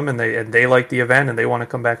like them and they like the event and they want to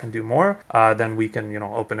come back and do more, then we can,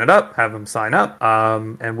 open it up, have them sign up,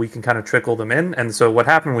 and we can kind of trickle them in. And so what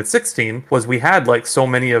happened with 16 was we had like so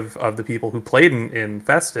many of the people who played in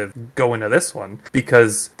Festive go into this one,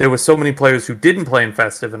 because there were so many players who didn't play in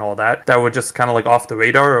Festive and all that were just kind of like off the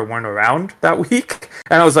radar or weren't around that week.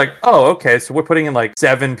 And I was like, oh, okay, so we're putting in like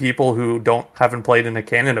 7 people who haven't played in a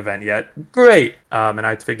canon event yet. Great. And I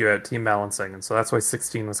had to figure out team balancing. And so that's why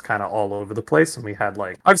 16 was kind of all over the place. And we had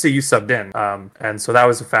like, obviously you subbed in. And so that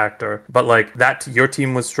was a factor. But like your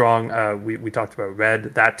team was strong. We talked about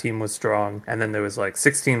Red. That team was strong. And then there was like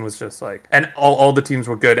 16 was just like, and all the teams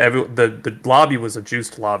were good. The lobby was a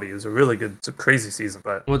juiced lobby. It was it's a crazy season.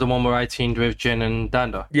 But the one where I teamed with Jin and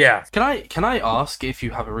Danda. Yeah. Can I ask if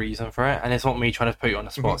you have a reason for it? And it's not me trying to put you on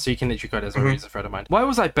the spot, so you can literally go, there's a reason for it of mine. Why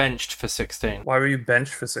was I benched for 16? Why were you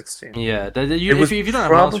benched for 16? Yeah, if you don't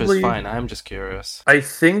have an answer, it's fine. I'm just curious. I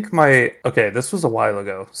think this was a while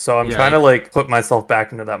ago, so I'm trying to like put myself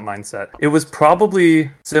back into that mindset. It was probably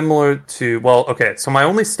similar to, so my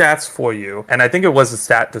only stats for you, and I think it was a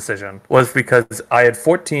stat decision, was because I had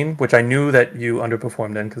 14, which I knew that you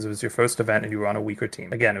underperformed in because it was your first event and you were on a weaker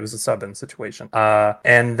team. Again, it was a sub-in situation.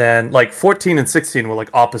 And then like 14 and 16 were like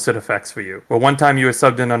opposite effects for you. Where one time you were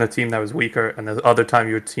subbed in on a team that was weaker, and the other time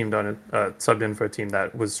you were subbed in for a team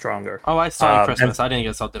that was stronger. Oh, I started Christmas. I didn't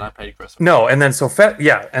get subbed in. I played Christmas. No, and then so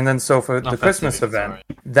for the Christmas event,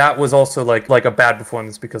 that was also like a bad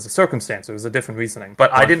performance because of circumstance. It was a different reasoning.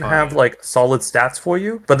 But I didn't have like solid stats for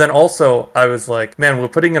you. But then also I was like, man, we're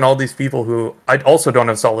putting in all these people who I also don't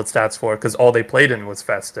have solid stats for because all they played in was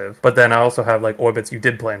Festive. But then I also have like Orbits you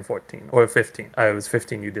did play in 14 or 15. I was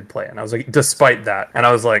 15 you did play in. I was like, despite that. And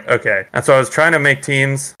I was like, okay. And so I was trying to make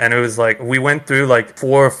teams, and it was like we went through like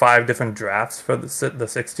 4 or 5 different drafts for the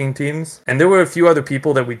 16 teams. And there were a few other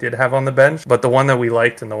people that we did have on the bench, but the one that we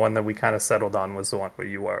liked and the one that we kind of settled on was the one where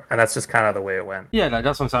you were. And that's just kind of the way it went. Yeah, like,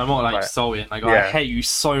 that's what I'm saying. I'm not like salty. Like, I hate you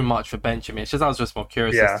so much for benching me. It's just I was just more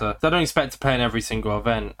curious as to. I don't expect to play in every single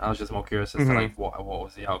event. I was just more curious as to like what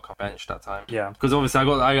was the outcome bench that time. Yeah. Because obviously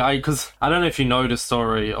because I don't know if you know the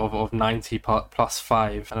story of 90 plus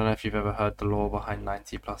 5. I don't know if you've ever heard the lore behind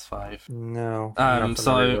 90 plus 5. No.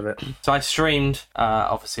 So I streamed.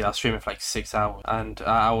 Obviously I streamed for like 6 hours, and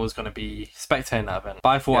I was gonna be spectating that event. But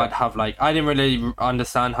I thought I'd have like I didn't really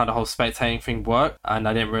understand how the whole spectating thing worked, and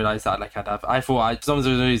I didn't realize that like I thought as long as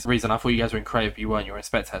there was a reason, I thought you guys were in creative, you weren't. You were in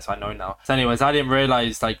spectator, so I know now. So anyways, I didn't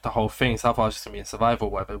realize like the whole thing. So I thought I was just gonna be in survival,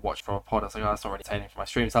 whatever. Watch from a pod. I was like, oh, that's not really entertaining for my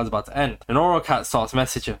stream. So I was about to end. And Orocat starts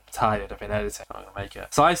messaging, tired, I've been editing, I'm not gonna make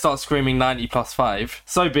it. So I start screaming 90 plus 5.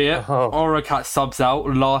 So be it. Orocat subs out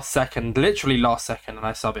literally last second, and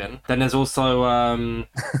I sub in. Then there's also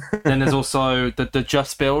the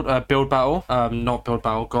just build battle Battle. Not Build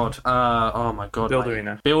Battle. God. Oh my God. Build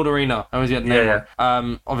Arena. Build Arena. I always get the name Yeah,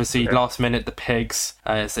 wrong. Obviously, last minute the pigs.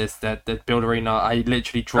 It's the Build Arena. I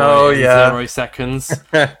literally draw it in 0 seconds,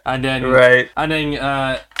 and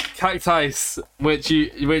then Cactice, which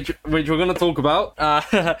we're gonna talk about.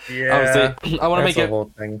 Obviously, I want to make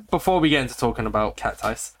it before we get into talking about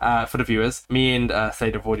Cactice. For the viewers, me and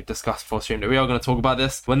Sade have already discussed before stream that we are going to talk about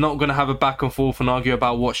this. We're not going to have a back and forth and argue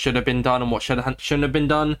about what should have been done and what shouldn't have been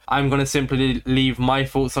done. I'm going to simply leave my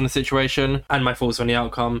thoughts on the situation and my thoughts on the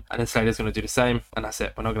outcome, and then Slater's going to do the same, and that's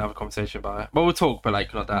it. We're not going to have a conversation about it. But we'll talk, but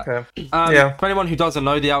like not that. Okay. For anyone who doesn't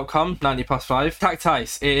know the outcome, 90 plus 5.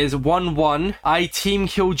 Cactice, it is 1-1. I team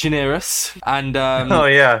kill Generis, and and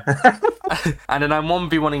then I'm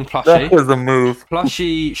 1v1ing Plushie. That was a move.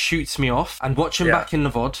 Plushie shoots me off, and watching back in the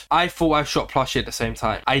VOD, I thought I shot Plushie at the same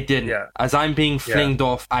time. I didn't. Yeah. As I'm being flinged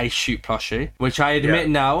off, I shoot Plushie, which I admit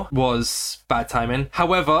now was bad timing.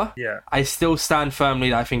 However, I still stand firmly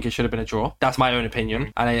that I think it should have been a draw. That's my own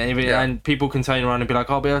opinion. And people can turn around and be like,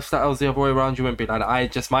 oh, but if that was the other way around, you wouldn't be like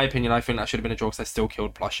that. My opinion, I think that should have been a draw because I still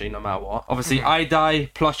killed Plushie no matter what. Obviously, I die,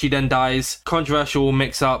 Plushie then dies. Controversial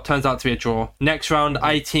mix up, turns out to be a draw. Next round,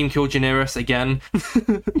 I team kill Generis again.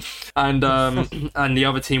 and the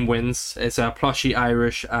other team wins. It's Plushie,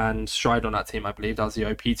 Irish, and Stride on that team, I believe. That was the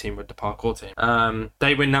OP team with the parkour team.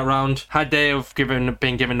 They win that round. Had they have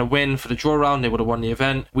been given the win for the draw round, they would have won the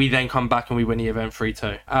event. We then come back and we win the event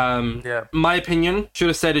 3-2. My opinion, should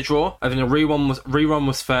have stayed a draw. I think the rerun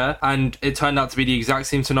was fair, and it turned out to be the exact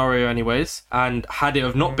same scenario anyways. And had it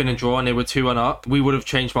have not been a draw and they were 2-1 up, we would have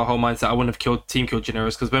changed my whole mindset. I wouldn't have team killed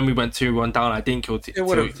Generis, because when we went 2-1 down, I didn't kill team kill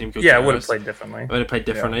Generis. Yeah, it would have played differently. It would have played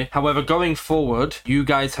differently. However, going forward, you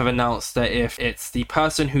guys have announced that if it's the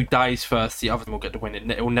person who dies first, the other will get the win.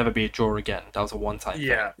 It will never be a draw again. That was a one-time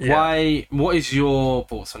thing. Why? What is your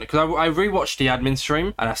thoughts on it? Because I rewatched the admin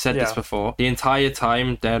stream, and I said this before. The entire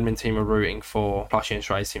time, the admin team were rooting for Plushie and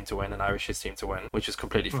Stride's team to win and Irish's team to win, which is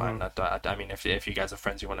completely fine. I mean, if you guys are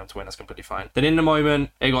friends, you want them to win, that's completely fine. Then in the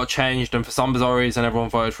moment, it got changed, and for some bizarre reason, everyone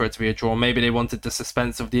voted for it to be a draw. Maybe they wanted the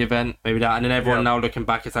suspense of the event, maybe that, and then everyone now looking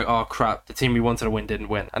back, it's like, oh crap, the team we wanted to win didn't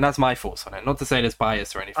win. And that's my thoughts on it. Not to say there's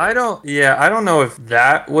bias or anything. I don't know if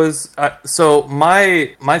that was so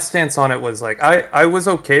my stance on it was like I was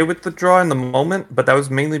okay with the draw in the moment, but that was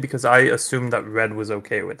mainly because I assumed that Red was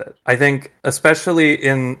okay with it. I think especially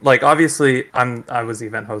in like, obviously I was the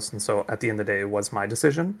event host, and so at the end of the day it was my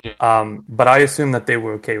decision. But I assumed that they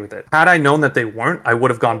were okay with it. Had I known that they weren't, I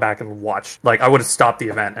would have gone back and watched, like I would have stopped the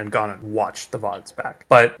event and gone and watched the VODs back.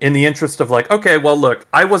 But in the interest of like, okay, well look,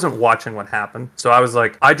 I wasn't watching what happened, so I was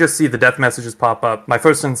like, I just see the death messages pop up. My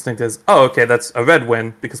first instinct is, oh okay, that's a Red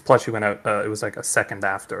win, because Plushie went out, it was like a second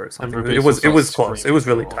after or something. It was close. It was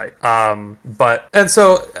really tight. And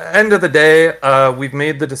so end of the day, we've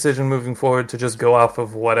made the decision moving forward to just go off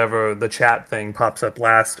of whatever the chat thing pops up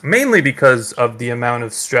last, mainly because of the amount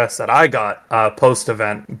of stress that I got post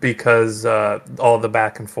event, because all the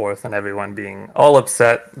back and forth and everyone being all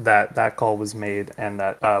upset that call was made and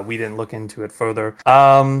that we didn't look into it further.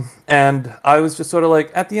 And I was just sort of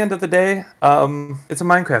like, at the end of the day, it's a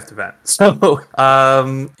Minecraft event. So,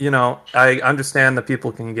 I understand that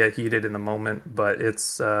people can get heated in the moment, but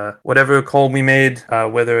it's whatever call we made,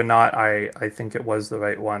 whether or not I think it was the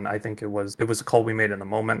right one. I think it was a call we made in the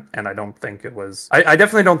moment, and I don't think it was. I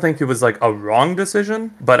definitely don't think it was like a wrong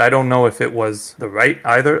decision, but I don't know if it was the right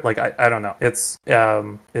either. Like I don't know. It's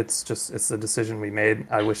the decision we made.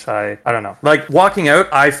 I wish I don't know. Like walking out,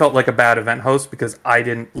 I felt like a bad event host because I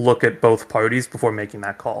didn't look at both parties before making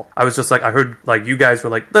that call. I was just like, I heard like you guys were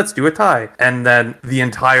like, let's do a tie, and then the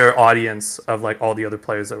entire audience of like all the other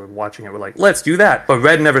players that were watching it were like, let's do that. But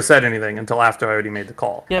Red never said anything until after I already made the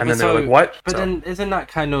call. Yeah, and then they were like, what? But then isn't that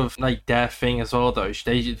kind of like their thing as well though?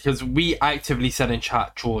 Because we actively said in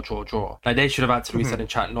chat, draw. Like they should have actively said in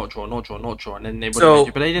chat, not draw, and then they would have made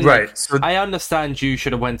you. But they didn't. Right. Like, so I understand you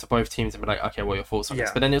should have went to both teams and be like, okay, what are your thoughts on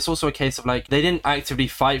this? But then it's also a case of like, they didn't actively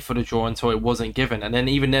fight for the draw until it wasn't given. And then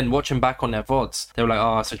even then, watching back on their VODs, they were like,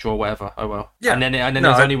 oh, it's a draw, whatever. Oh well. Yeah. And then it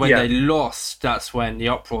was only when they lost, that's when the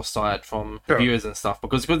uproar started from viewers and stuff,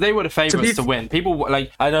 because they were the favourites to win. People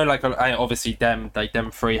like, I know, like obviously them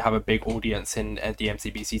three have a big audience in the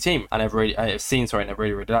MCBC team, and I've seen and they've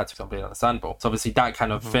really that to completely understandable. So obviously that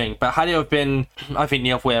kind of thing. But had it have been, I think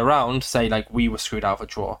the other way around, say like we were screwed out of a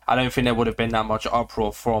draw, I don't think there would have been that much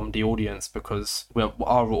uproar from the audience, because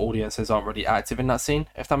our audiences aren't really active in that scene,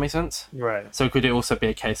 if that makes sense. Right. So could it also be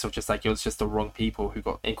a case of just like it was just the wrong people who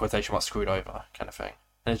got, in quotation marks, screwed over kind of thing?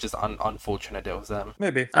 and it's just unfortunate it was them.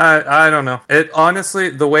 Maybe. I don't know. It honestly,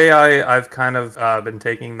 the way I've kind of been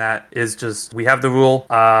taking that is just we have the rule.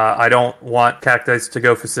 I don't want Cactus to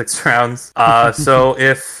go for 6 rounds. So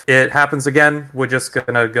if it happens again, we're just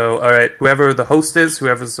gonna go. All right, whoever the host is,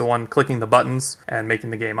 whoever's the one clicking the buttons and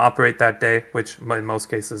making the game operate that day, which in most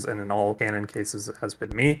cases and in all canon cases has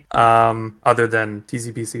been me. Other than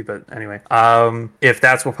TCPC, but anyway. If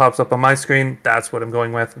that's what pops up on my screen, that's what I'm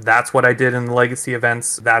going with. That's what I did in the legacy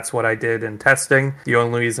events. That's what I did in testing. The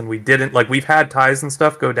only reason we didn't, like, we've had ties and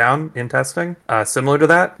stuff go down in testing, similar to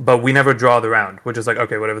that, but we never draw the round, which is like,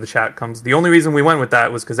 okay, whatever the chat comes. The only reason we went with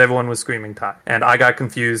that was because everyone was screaming tie, and I got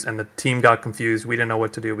confused, and the team got confused. We didn't know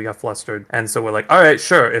what to do. We got flustered, and so we're like, all right,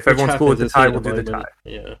 sure. If everyone's cool with the tie, we'll do the tie.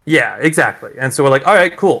 Yeah, exactly. And so we're like, all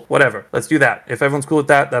right, cool, whatever. Let's do that. If everyone's cool with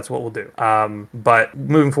that, that's what we'll do. But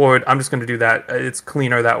moving forward, I'm just going to do that. It's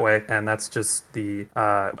cleaner that way, and that's just the.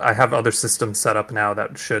 I have other systems set up now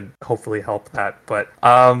that should hopefully help that. But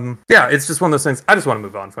yeah, it's just one of those things. I just want to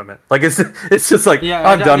move on from it. Like it's just like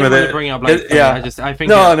I'm done with it. Bring up, like, yeah, I think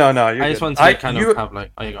no. I just want to kind of have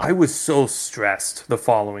like. I was so stressed the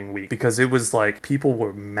following week because it was like people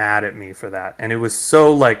were mad at me for that, and it was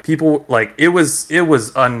so like people like it was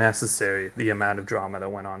unnecessary the amount of drama that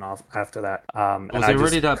went on after that. Was it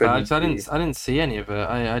really that bad? 'Cause I didn't see any of it.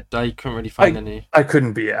 I couldn't really find any. I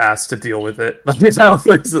couldn't be asked to deal with it.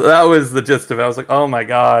 That was the gist of it. I was like, oh my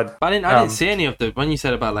god. I didn't see any of the when you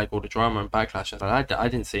said about like all the drama and backlash. I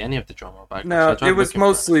didn't see any of the drama or backlash. No, it was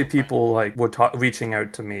mostly people like were reaching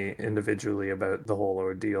out to me individually about the whole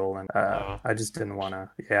ordeal, and I just didn't want to.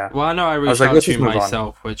 Yeah. Well, I know I reached out to you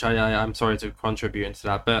myself, which I'm sorry to contribute into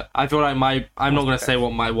that, but I feel like I'm not going to say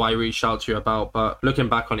why I reached out to you about, but looking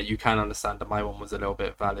back on it, you can understand that my one was a little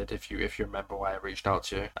bit valid if you remember why I reached out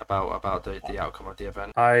to you about the outcome of the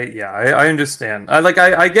event. I understand.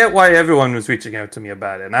 I get why everyone was reaching out to me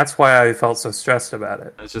about it, and that's why I felt so stressed about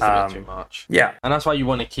it. It's just a bit too much. Yeah. And that's why you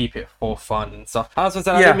want to keep it for fun and stuff. As I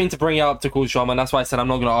said, I didn't mean to bring it up to cause drama, and that's why I said I'm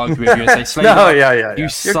not going to argue with you and say, Slater, you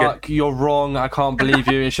suck, you're wrong, I can't believe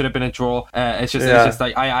you, it should have been a draw. It's just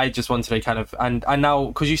like, I just wanted to kind of, and now,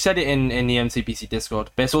 because you said it in the MCBC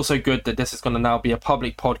Discord, but it's also good that this is going to now be a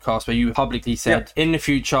public podcast where you publicly said, in the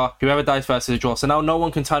future, whoever dies first is a draw. So now no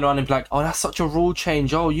one can turn around and be like, oh, that's such a rule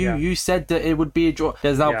change. Oh, you said that it would be a draw.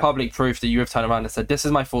 There's now public proof that you have turned around and said, this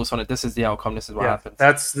is my thoughts on it, this is the outcome, this is what happens.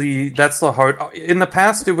 That's the hard. In the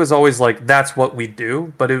past, it was always like, that's what we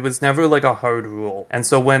do, but it was never like a hard rule. And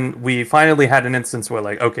so when we finally had an instance where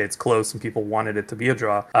like, okay, it's close and people wanted it to be a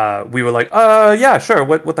draw, we were like, yeah, sure,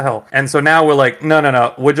 what the hell? And so now we're like,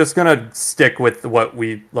 no, we're just gonna stick with what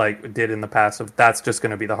we like did in the past. That's just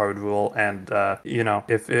gonna be the hard rule. And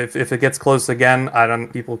if it gets close again,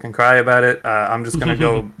 people can cry about it. I'm just gonna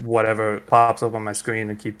go whatever pops up on my screen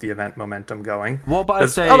and keep the event momentum going. What about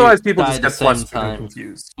if otherwise people just get flustered and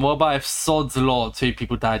confused? What about if sod's law 2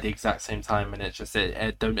 people died at the exact same time and it's just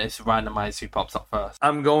it's randomized who pops up first?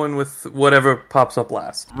 I'm going with whatever pops up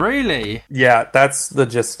last. Really? Yeah, that's the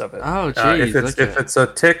gist of it. Oh, geez. If it's a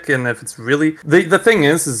tick and if it's really the thing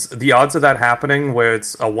is the odds of that happening where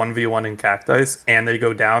it's a 1v1 in Cactus and they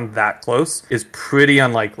go down that close is pretty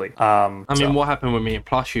unlikely. I mean, what happened with me and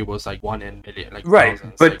Plushy was like 1 in million, like right,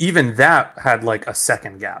 thousands, but like... even that had like a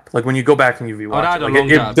second gap. Like when you go back and you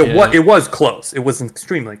rewatch it was close. It was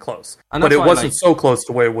extremely close, but it wasn't so close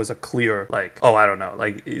to where it was a clear like, oh, I don't know,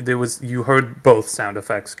 like there was, you heard both sound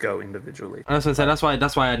effects go individually. And that's why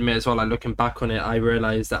I admit as well, like looking back on it, I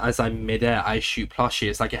realized that as I'm midair, I shoot Plushy.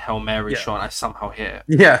 It's like a Hail Mary shot, and I somehow hit it.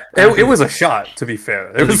 Yeah, it was a shot, to be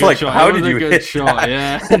fair. It was like, how did you hit shot, that?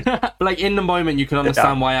 Yeah. Like in the moment, you can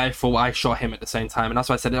understand why I thought I shot him at the same time, and that's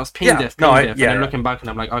why I said it was ping diff. And then looking back, and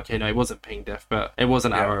I'm like, okay, no, it wasn't ping diff, but it was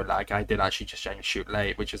an arrow lag. I did actually just shoot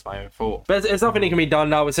late, which is my own fault. But it's nothing that can be done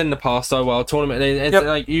now. It's in the past. So well, tournament. It's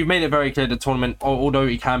like you've made it very clear. The tournament, although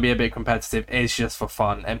it can be a bit competitive, is just for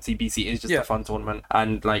fun. MCBC is just a fun tournament,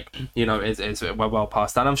 and like we're well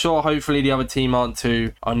past that. I'm sure hopefully the other team aren't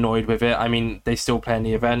too annoyed with it. I mean, they still play in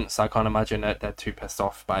the event, so I can't imagine that they're too pissed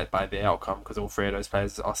off by the outcome, because all 3 of those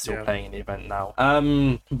players are still playing in the event now.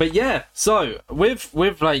 But yeah, so with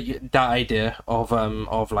like that idea of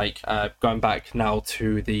going back now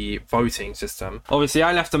to the voting system, obviously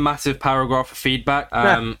I left a massive paragraph of feedback.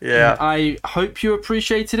 I hope you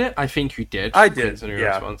appreciated it. I think you did. I did.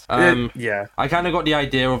 I kind of got the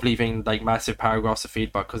idea of leaving like massive paragraphs of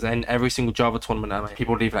feedback, because then every single Java tournament,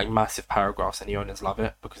 people leave like massive paragraphs and the owners love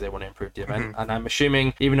it because they want to improve the event. And I'm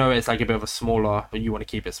assuming, even though it's like a bit of a smaller, you want to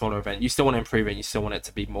keep it smaller event, you still want to improve it, you still want it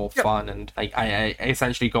to be more fun, and like I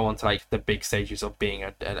essentially go on to like the big stages of being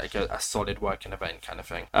a solid working event kind of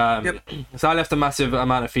thing. So I left a massive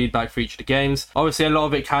amount of feedback for each of the games. Obviously, a lot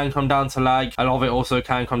of it can come down to lag. A lot of it also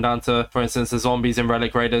can come down to, for instance, the zombies in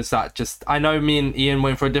Relic Raiders. That just, I know me and Ian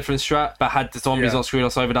went for a different strat, but had the zombies not screwed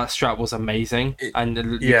us over, that strat was amazing. And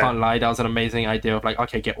you can't lie, that was an amazing idea of like,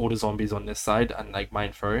 okay, get all the zombies on this side and like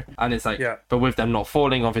mine through. And it's like, but with them not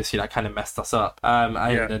falling, obviously that kind of messed us up.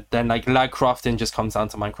 And then like lag crafting just comes down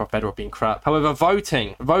to Minecraft Bedrock being crap. However,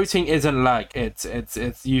 voting isn't lag. It's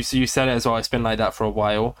you said it as well. It's been like that for a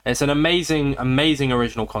while. It's an amazing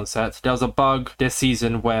original concept. There was a bug this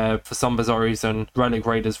season where for some bizarre reason Relic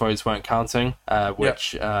Raiders votes weren't counting,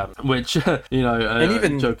 which you know, and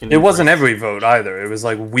even it wasn't every vote either. It was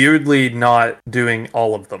like weirdly not doing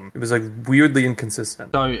all of them. It was like weirdly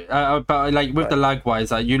inconsistent. So but like with the lag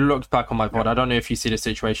wise, you looked back on my pod. I don't know if you see the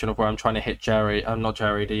situation of where I'm trying to hit Jerry, not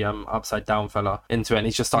Jerry, the upside down fella into it, and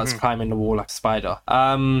he just starts climbing the wall like a spider.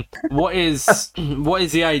 What is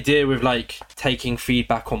the idea with like taking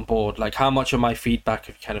feedback on board? Like, how much of my feedback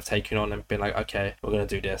have you kind of taken on and been like, okay, we're gonna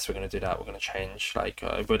do this, we're gonna do that, we're gonna change, like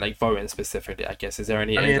with like voting specifically, I guess. Is there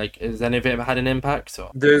any is any of it had an impact?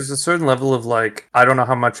 Or there's a certain level of like, I don't know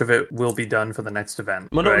how much of it will be done for the next event.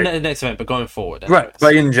 Well, not the next event, but going forward. Anyways. Right,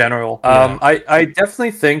 but in general, I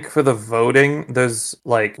definitely think for the voting, there's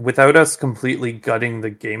like, without us completely gutting the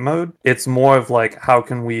game mode, it's more of like, how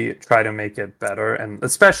can we try to make it better? And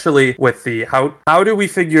especially with the how do we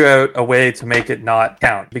figure out a way to make it not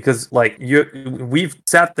count? Because like we've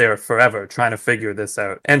sat there forever trying to figure this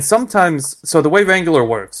out. And sometimes, so the way Wrangler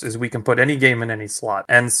works is we can put any game in any slot.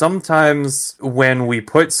 And sometimes when we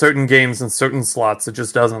put certain games in certain slots, it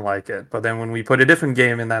just doesn't like it. But then when we put a different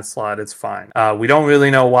game in that slot, it's fine. We don't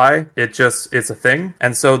really know why. It's a thing.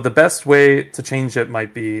 And so the best way to change it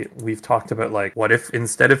might be, we've talked about like, what if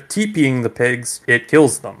instead of TPing the pigs, it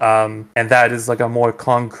kills them? And that is like a more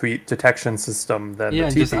concrete detection system than the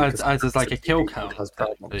TP. Just as like a kill count.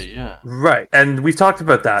 Right. And we've talked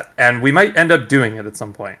about that. And we might end up doing it at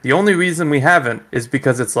some point. The only reason we haven't is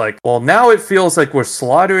because it's like, well, now it feels like we're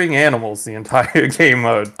slaughtering animals the entire game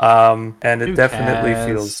mode. And it definitely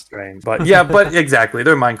feels strange. But yeah, but exactly.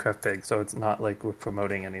 They're Minecraft pigs, so it's not like we're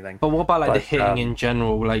promoting anything. But what about like the hitting in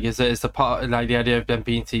general? Like, is the part like the idea of them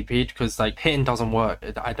being TP'd? Because like hitting doesn't work.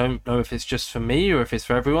 I don't know if it's just for me or if it's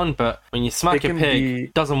for everyone, but when you smack a pig,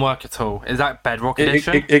 it doesn't work at all. Is that Bedrock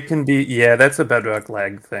edition? It can be, yeah, that's a Bedrock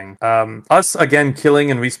lag thing. Us again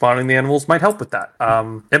killing and respawning the animals might help with that.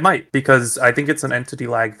 It might, because I think it's an entity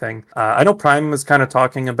lag thing. I know Prime was kind of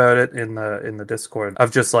talking about it in the Discord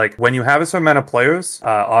of just like, when you have a certain amount of players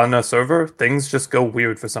on a server, things just go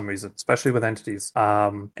weird for some reason, especially with entities.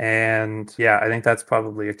 And yeah, I think that's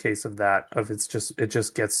probably a case of that. Of it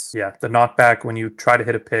just gets the knockback when you try to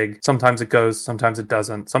hit a pig. Sometimes it goes, sometimes it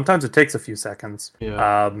doesn't. Sometimes it takes a few seconds.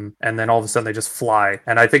 And then all of a sudden they just fly.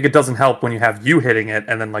 And I think it doesn't help when you have you hitting it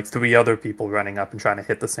and then like 3 other people running up and trying to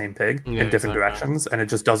hit the same pig in different directions, and it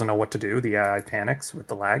just doesn't know what to do. The AI panics with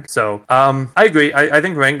the lag. So I agree. I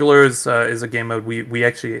think Wranglers is a game mode. We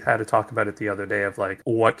actually had to talk about it the other day of like,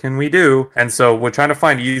 what can we do? And so we're trying to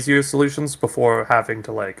find easier solutions before having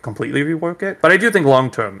to like completely rework it. But I do think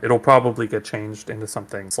long term it'll probably get changed into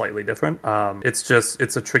something slightly different.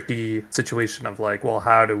 It's a tricky situation of like, well,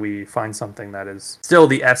 how do we find something that is still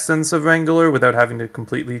the essence of Wrangler without having to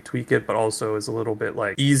completely tweak it, but also is a little bit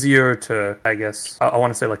like easier to, I guess, I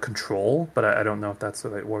want to say like control, but I don't know if that's the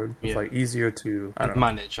right word. It's like easier to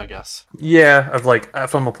manage, I guess. Yeah, of like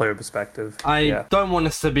from a player perspective. I don't want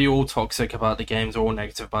us to be all toxic about the games or all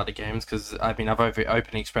negative about the games, because I mean, I've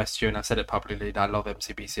openly expressed to you and I've said it publicly that I love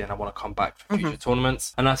MCBC and I want to come back for future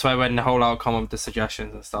tournaments, and that's why I went the whole outcome of the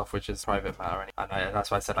suggestions and stuff, which is private matter, and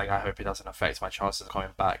that's why I said like, I hope it doesn't affect my chances of coming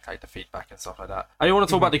back, like the feedback and stuff like that. I want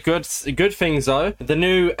to talk about the good things though. The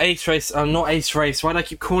new Ace Race, not Ace Race. Why do I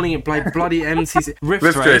keep calling it like bloody MCC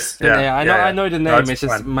Rift Race? I know the name. It's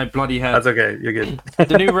just my bloody head. That's okay. You're good.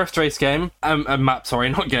 The new Rift Race game, map. Sorry,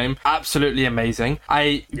 not game. Absolutely amazing.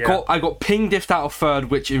 I got ping diffed out of third,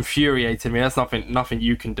 which infuriated me. That's nothing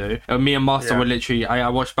you can do. Me and Master were literally. I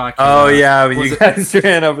watched back. You guys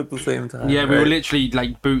ran up at the same time. Yeah, we were literally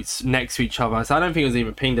like boots next to each other. So I don't think it was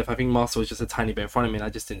even ping diff. I think Master was just a tiny bit in front of me, and I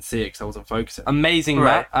just didn't see it because I wasn't focusing. Amazing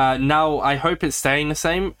map. Now I hope it's staying the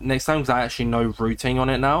same next time, because I actually know routing on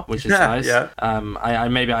it now, which is nice. I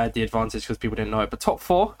maybe I had the advantage because people didn't know it, but top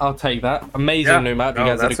 4, I'll take that. Amazing new map. You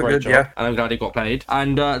guys did a great job, and I'm glad it got played.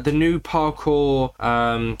 And the new parkour.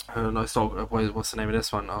 What's the name of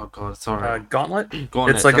this one? Oh god, sorry. Gauntlet.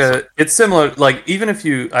 It's like it's similar. Like, even if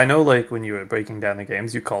I know like when you were breaking down the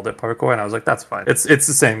games, you called it parkour, and I was like, that's fine. It's the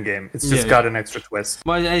same game. It's just got an extra twist.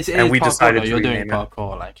 Well, and we decided you're doing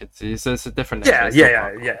parkour. Like it's a different. Yeah.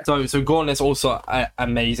 So Gauntlet's also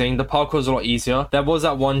amazing. The parkour's a lot easier. There was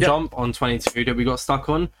that one jump on 22 that we got stuck back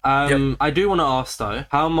on. I do want to ask though,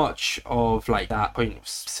 how much of like that point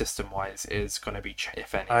system wise is going to be changed,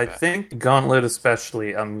 if any? I think Gauntlet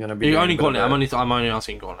especially. I'm going to be. You only Gauntlet. I'm only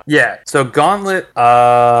asking Gauntlet. Yeah. So Gauntlet.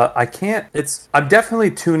 I can't. I'm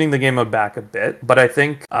definitely tuning the game back a bit, but I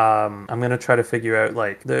think I'm going to try to figure out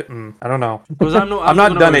like I don't know. Because I'm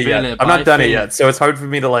not done it yet. I'm not done it yet, so it's hard for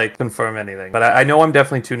me to like confirm anything. But I know I'm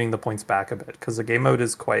definitely tuning the points back a bit because the game mode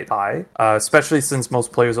is quite high, especially since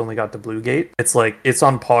most players only got the blue gate. It's like it's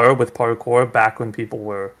on par with parkour back when people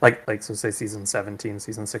were like so say season 17,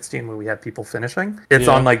 season 16, where we had people finishing. It's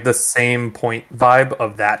on like the same point vibe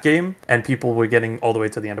of that game, and people were getting all the way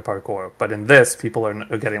to the end of parkour. But in this, people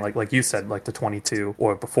are getting like you said, like the 22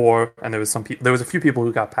 or before, and there was a few people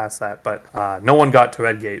who got past that, but no one got to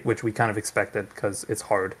red gate, which we kind of expected because it's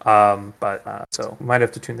hard. So we might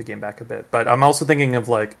have to tune the game back a bit. But I'm also thinking of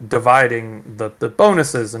like dividing the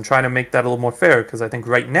bonuses and trying to make that a little more fair, because I think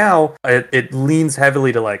right now it leans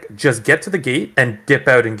heavily to like just get to the gate and dip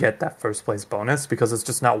out and get that first place bonus, because it's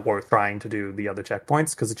just not worth trying to do the other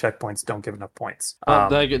checkpoints because the checkpoints don't give enough points.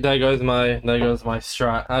 There goes my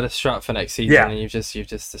strat. I had a strat for next season, and you've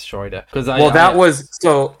just destroyed it. Because we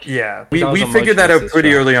figured that out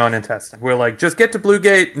pretty early on in testing. We're like, just get to blue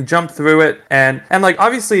gate and jump through it, and like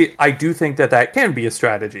obviously I do think that can be a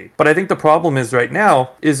strategy, but I think the problem is right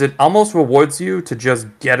now is it almost rewards you to just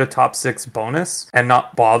get a top 6 bonus and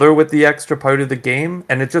not bother with the extra part of the game,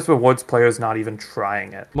 and it just rewards players not even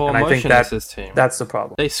trying it. Well, and I think that's the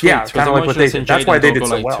problem. They switched, kind of like what they did. That's why they did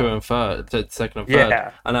so like well. Second and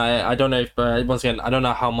third. And I don't know if once again I don't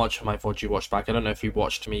know how much of my VOD you watched back. I don't know if you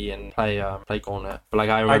watched me and play Gauntlet, but like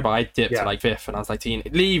I remember I dipped to like 5th, and I was like, Ian,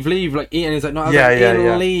 leave, like Ian is like, no, I was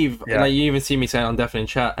Ian, leave. And, like you even see me saying I'm definitely in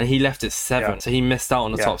chat, and he left at 7, so he missed out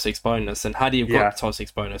on the top 6 bonus. And had he got the top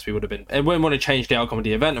 6 bonus, we would have been. It wouldn't want to change the outcome of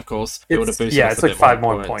the event, of course. It would have boosted. It's like 5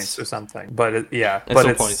 more points or something. But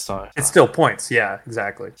it's points though. It's still points. Yeah,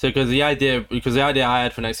 exactly. So because the idea I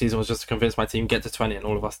had for next season was just to convince my team get to 20 and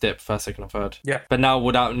all of us dip first, second, and third. Yeah. But now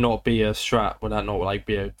would that not be a strat? Would that not like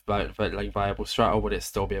be a viable strat, or would it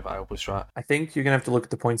still be a viable strat? I think you're gonna have to look at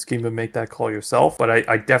the point scheme and make that call yourself. But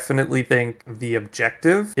I definitely think the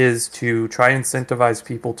objective is to try and incentivize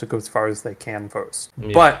people to go as far as they can first.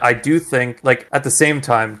 Yeah. But I do think, like at the same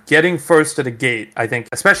time, getting first at a gate, I think,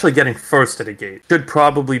 especially getting first at a gate, should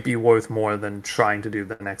probably be worth more than trying to do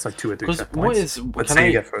the next like 2 or 3 checkpoints. Let's see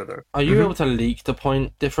you get further. Are you able to leak the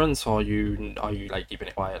point difference, or are you like keeping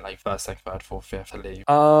it quiet, like first, second, third, fourth, fifth to leave?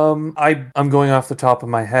 I'm going off the top of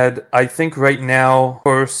my head. I think right now,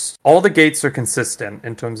 first, all the gates are consistent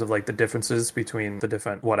in terms of like the differences between the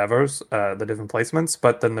different whatevers, the different placements,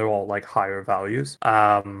 but then they're all like higher values.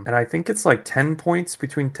 And I think it's like 10 points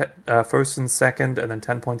between first and second, and then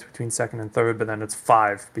 10 points between second and third, but then it's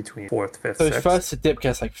 5 between fourth, fifth, so sixth. First to dip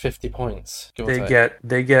gets like 50 points. They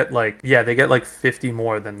get like 50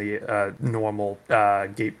 more than the normal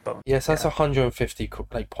gate bonus. Yes, that's 150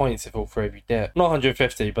 like points if all 3 of you dip. Not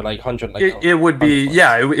 150, but like 100. Like it would be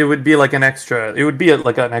it would be like an extra. It would be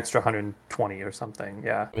like an extra 120 or something.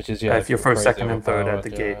 Yeah, which is if you're first, second, and third at the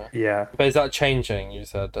gate. Yeah, but is that changing? You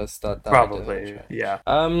said that probably. Yeah.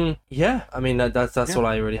 Yeah. I mean that's all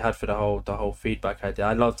I really had for the whole feedback idea.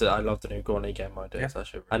 I loved it. I loved the new Gauntlet game idea.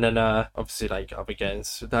 Actually. And then obviously like other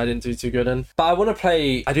games that I didn't do too good in. But I do want to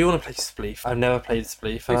play Spleef. I've never played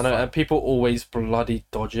Spleef, and I know people always bloody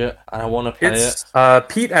dodge it, and I want to play it.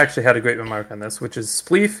 Pete actually had a great remark on this, which is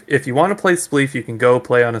Spleef. If you want to play Spleef, you can go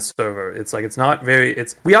play on a server.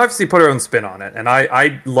 We obviously put our own spin on it, and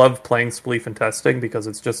I love playing Spleef and testing because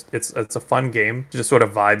it's a fun game to just sort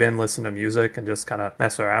of vibe in, listen to music, and just kind of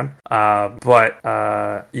mess around. I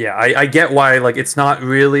get why like it's not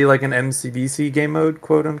really like an MCBC game mode,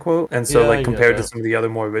 quote unquote, and so compared to some of the other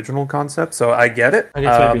more original concepts. So I get it. I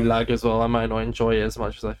guess maybe lag as well. I might not enjoy it as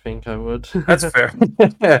much as I think I would. That's fair.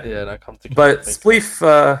 But Spleef,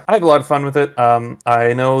 I had a lot of fun with it.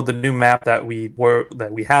 I know the new map that we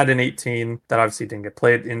had in 18 that obviously didn't get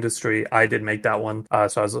played. Industry, I did make that one.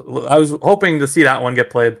 So I was hoping to see that one get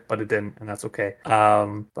played, but it didn't, and that's okay.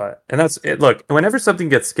 And that's it. Look, whenever something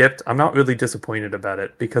gets skipped, I'm not really disappointed about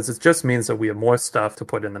it because it just means that we have more stuff to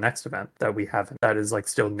put in the next event that we haven't. That is like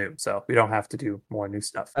still new, so we don't have to do more new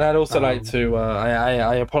stuff. And I'd also like to.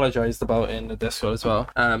 I apologized about it in the Discord as well.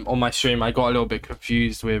 On my stream, I got a little bit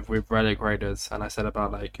confused with relic raiders, and I said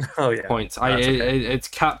about like points. It's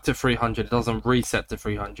capped to 300. It doesn't reset to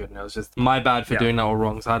 300, and it was just my bad for doing that all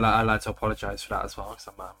wrong. So I'd like to apologize for that as well.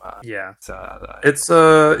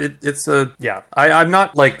 I'm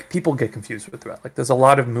not like people get confused with relic. There's a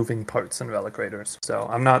lot of moving parts in relic raiders, so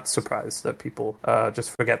I'm not surprised that people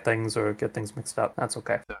just forget things or get things mixed up. That's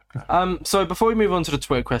okay. So before we move on to the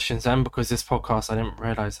Twitter questions, because this podcast, I didn't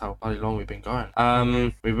realize how bloody long we've been going.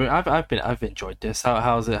 I've enjoyed this.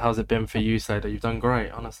 How's it been for you, Slater? You've done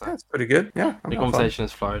great, honestly. That's pretty good. Yeah, the conversation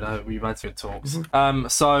has flowed. We've had good talks. Mm-hmm.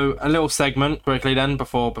 So a little segment quickly then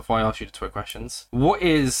before I ask you the Twitter questions. What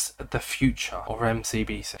is the future of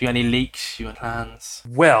MCBC? Do you have any leaks? You have plans?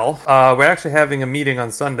 Well, we're actually having a meeting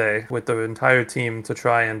on Sunday with the entire team to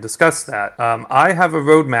try and discuss that. I have a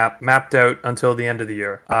roadmap mapped out until the end of the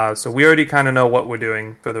year. So we already kind of know what we're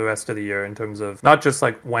doing for the rest of the year in terms of not just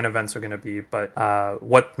like when events are going to be, but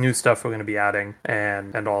what new stuff we're going to be adding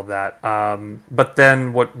and all of that. But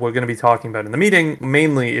then what we're going to be talking about in the meeting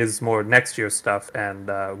mainly is more next year's stuff,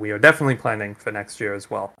 and we are definitely planning for next year as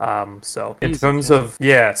well. So in terms of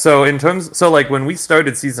like when we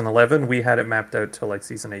started season 11, we had it mapped out to like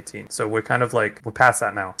season 18. So we're kind of like we're past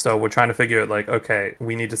that now. So we're trying to figure out like, okay,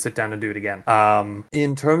 we need to sit down and do it again.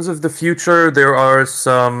 In terms of the future, there are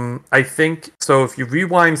some, I think, so if you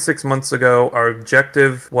rewind 6 months ago, our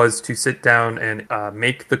objective was to sit down and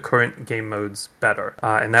make the current game modes better.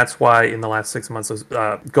 And that's why in the last 6 months,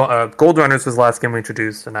 Gold Runners was the last game we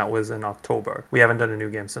introduced, and that was in October. We haven't done a new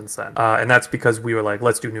game since then. And that's because we were like,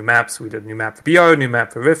 let's do new maps. We did a new map for BR, new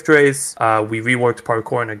map for Rift Race. We reworked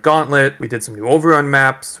parkour in a gauntlet. We did some new overrun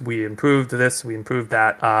maps. We improved this. We improved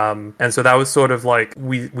that. And so that was sort of like,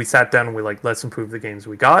 we sat down and we like, let's improve the games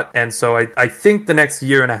we got. And so I think the next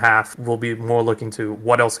year and a half will be more looking to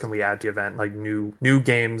what else can we add to the event, like new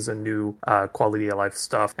games and new quality of life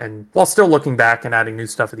stuff. And while still looking back and adding new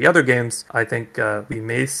stuff to the other games, I think we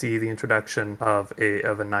may see the introduction of a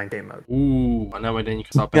 9-game mode. Ooh, I know, and then you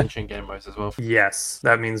can start benching game modes as well. Yes,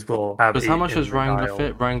 that means we'll have. Because how much does Wrangler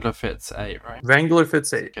fit? Wrangler fits 8, right? Wrangler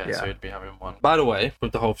fits 8. Okay, yeah. so you'd be having 1. By the way,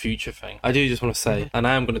 with the whole future thing, I do just want to say, and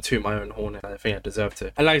I am going to toot my own horn, and I think I deserve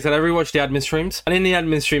to. And like I said, I rewatched the admin streams, and in the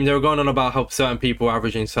admin stream, they were going on about how certain people were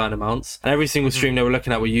averaging certain amounts, and every single stream they were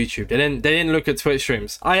looking at was YouTube. They didn't look at Twitch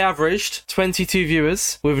streams. I averaged 22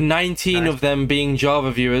 viewers, with 19 of them being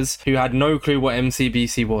Java viewers who had no clue what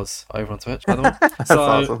MCBC was over on Twitch, by the way. So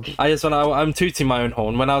awesome. I'm tooting my own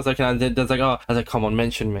horn. When I was looking at it, I was like, come on,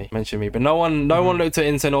 mention me. But no one looked at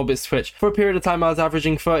Insane Orbit's Twitch. For a period of time, I was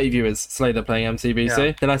averaging 30 viewers, Slater playing MCBC.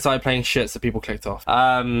 Yeah. Then I started playing shit, so people clicked off.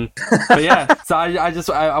 But yeah, so I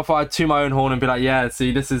thought I'd toot my own horn and be like, yeah,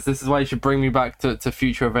 see, this is why you should bring me back to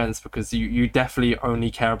future events, because you definitely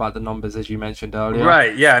only care about the numbers, as you mentioned earlier.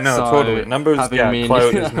 Right, yeah, no, so totally. Numbers,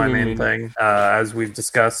 clout is my main thing, as we've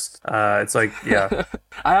discussed. It's like, yeah.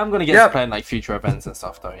 I am going to get to play in like future events and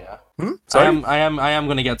stuff, though, yeah. Sorry? I am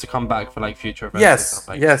going to get to come back for like future events. Yes, and stuff,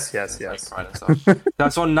 like, yes. Like, and stuff.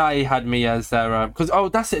 That's what Natty had me as their because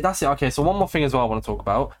that's it. Okay, so one more thing as well I want to talk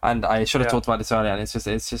about, and I should have talked about this earlier, and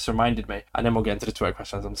it's just reminded me, and then we'll get into the Twitter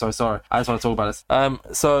questions. I'm so sorry. I just want to talk about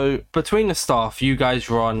this. So between the staff, you guys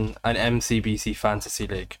run an MCBC fantasy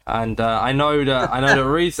league, and I know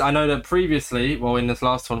that previously, well, in this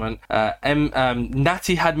last tournament,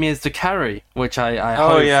 Natty had me as the carry, which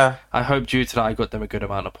I hope due to that I got them a good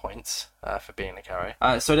amount of points. For being a carry.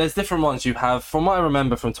 So there's different ones you have. From what I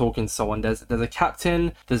remember from talking to someone, there's a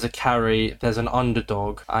captain, there's a carry, there's an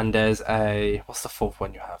underdog, and there's a... What's the fourth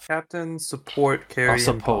one you have? Captain, support, carry,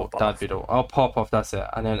 support. That'd be the... Oh, pop-off, that's it.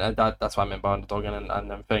 And then that's what I meant by underdog and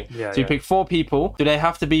then thing. Yeah, so you pick 4 people. Do they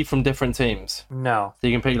have to be from different teams? No. So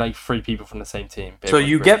you can pick like 3 people from the same team. So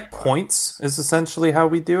you get points is essentially how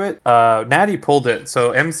we do it. Natty pulled it.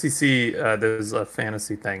 So MCC, there's a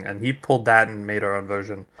fantasy thing, and he pulled that and made our own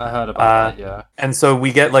version. I heard about yeah. And so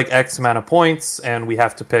we get like X amount of points, and we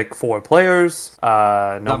have to pick 4 players.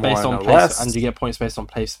 No more, no less. And you get points based on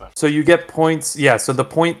placement. So you get points, yeah. So the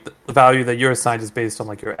point value that you're assigned is based on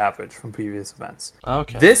like your average from previous events.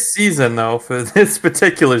 Okay. This season, though, for this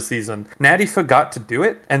particular season, Natty forgot to do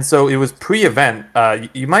it, and so it was pre-event.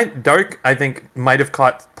 Dark, I think, might have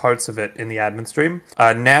caught parts of it in the admin stream.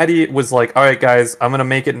 Natty was like, "All right, guys, I'm gonna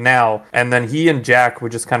make it now," and then he and Jack were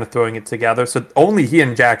just kind of throwing it together. So only he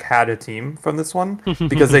and Jack had a team from this one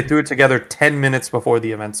because they threw it together 10 minutes before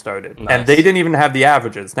the event started. Nice. And they didn't even have the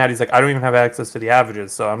averages. Natty's like, I don't even have access to the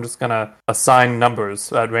averages, so I'm just gonna assign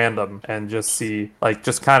numbers at random and just see, like,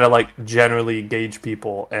 just kind of like generally gauge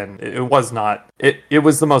people. And it was not, it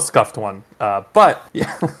was the most scuffed one. But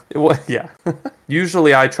yeah, it was, yeah.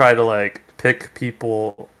 Usually I try to like pick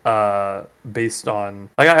people based on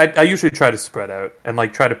like I usually try to spread out and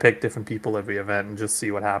like try to pick different people every event and just see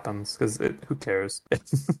what happens because who cares.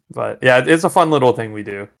 But yeah, it's a fun little thing we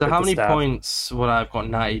do. So how many points would I have got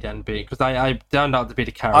Natty then be? Because I turned out to be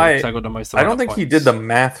the carry because I got the most. I don't think he did the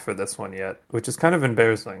math for this one yet, which is kind of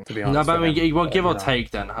embarrassing to be honest. No, but I mean, well, give or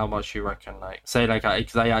take then, how much you reckon? Like, say like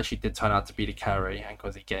because I actually did turn out to be the carry and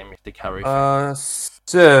because he gave me the carry.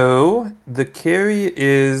 So the carry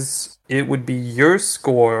is. It would be your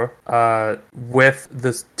score with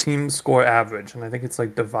the team score average, and I think it's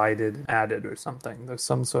like divided, added, or something. There's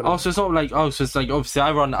some sort of. So it's sort of like so it's like obviously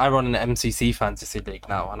I run an MCC fantasy league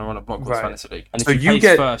now, and I run a Blockbox fantasy league. And if you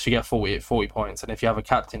place first, you get 40 points, and if you have a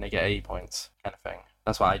captain, they get 80 points, kind of thing.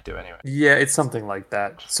 That's what I do anyway. Yeah, it's something like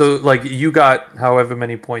that. So, like, you got however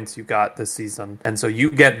many points you got this season. And so you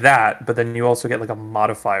get that, but then you also get, like, a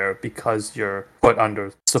modifier because you're put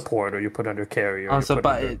under support or you're put under carry.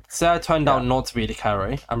 Say I turned out not to be the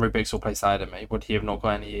carry and Rubik's will play side of me. Would he have not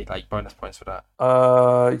got any, like, bonus points for that?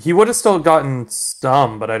 He would have still gotten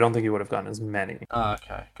some, but I don't think he would have gotten as many.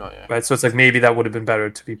 Okay, got you. Right, so it's like maybe that would have been better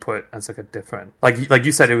to be put as, like, a different... Like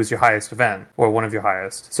you said, it was your highest event or one of your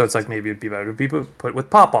highest. So it's like maybe it'd be better to be put with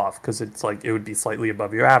pop off because it's like it would be slightly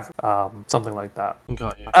above your average, something like that.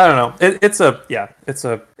 Got you. I don't know. It's a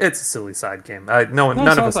silly side game. None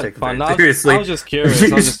of us take it very seriously. I was just curious.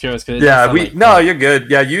 You're good.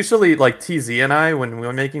 Yeah, usually like TZ and I when we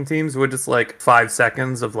were making teams, we're just like 5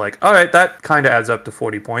 seconds of like, all right, that kind of adds up to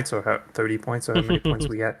 40 points or 30 points or how many points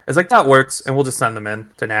we get. It's like that works, and we'll just send them in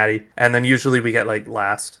to Natty, and then usually we get like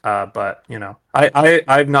last. But you know.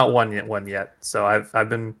 I've not won yet, so I've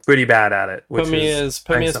been pretty bad at it. Put me as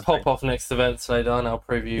pop off next event, Slater, and I'll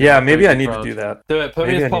preview. Yeah, maybe I need to do that. Do it. Put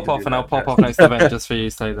me as pop off, and I'll pop off next event just for you,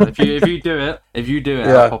 Slater. If you do it,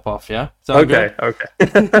 I'll pop off. Yeah. So okay.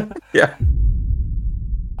 Yeah.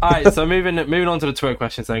 Alright, so moving on to the Twitter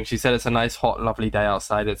questions then. She said it's a nice, hot, lovely day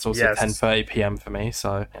outside. It's also 10:30 p.m. for me,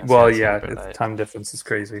 so... the time difference is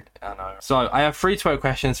crazy. I know. So, I have 3 Twitter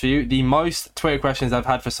questions for you. The most Twitter questions I've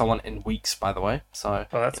had for someone in weeks, by the way. So,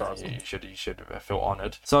 that's awesome. You should feel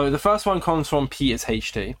honoured. So, the first one comes from Peters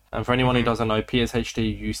HT. And for anyone who doesn't know, Peters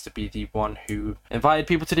HT used to be the one who invited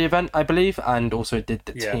people to the event, I believe, and also did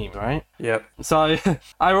the team, right? Yep. So,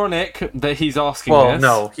 ironic that he's asking this. Well,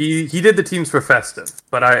 no. He did the teams for Festive,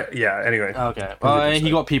 but anyway. Okay. Well, he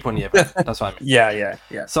got people in the event. That's what I mean.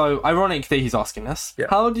 Yeah. So, ironic that he's asking this. Yeah.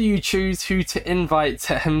 How do you choose who to invite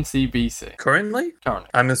to MCBC? Currently? Currently.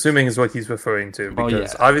 I'm assuming is what he's referring to,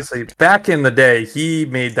 because obviously back in the day, he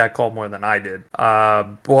made that call more than I did.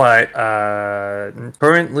 But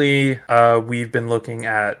currently, we've been looking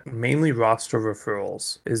at mainly roster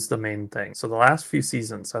referrals is the main thing. So the last few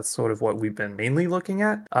seasons, that's sort of what we've been mainly looking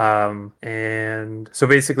at. And so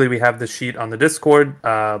basically we have the sheet on the Discord.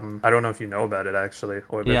 I don't know if you know about it actually. I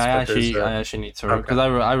actually need to because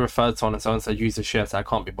I referred to one and someone said use the shit. I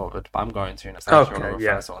can't be bothered, but I'm going to.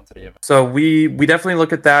 So we definitely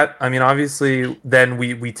look at that. I mean, obviously, then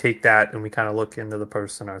we take that and we kind of look into the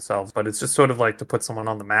person ourselves. But it's just sort of like to put someone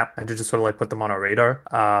on the map and to just sort of like put them on our radar.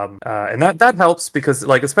 And that helps because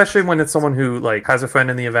like especially when it's someone who like has a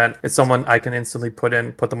friend in the event, it's someone I can instantly put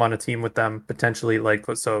them on a team with them potentially. Like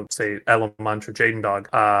so, say Ella Munch or Jaden Dog.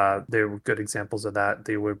 They were good examples of that.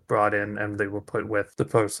 They were brought in and they were put with the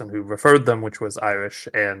person who referred them, which was Irish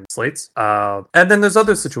and Slates. And then there's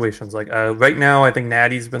other situations like right now I think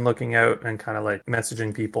Natty's been looking out and kind of like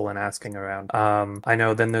messaging people and asking around. I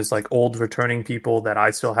know then there's like old returning people that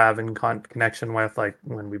I still have in connection with, like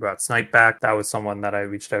when we brought Snipe back, that was someone that I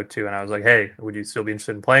reached out to and I was like, hey, would you still be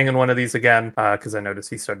interested in playing in one of these again? Because I noticed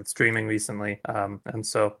he started streaming recently. And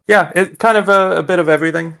so yeah, it kind of a bit of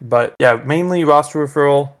everything, but yeah, mainly roster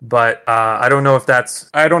referral. But I don't know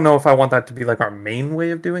if I want that to be like our main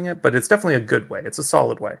way of doing it, but it's definitely a good way. It's a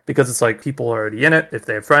solid way because it's like people are already in it. If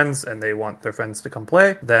they have friends and they want their friends to come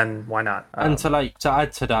play, then why not? And to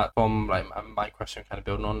add to that, from like my question, kind of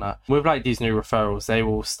building on that, with like these new referrals, they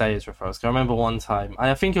will stay as referrals. 'Cause I remember one time,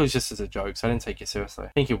 I think it was just as a joke, so I didn't take it seriously. I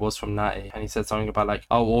think it was from Natty, and he said something about like,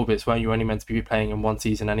 "Oh, Orbits, weren't you only meant to be playing in one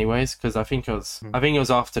season anyways?" Because I think it was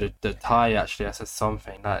after the tie actually. I said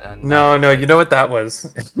something that. No, you know what that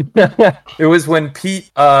was? It was when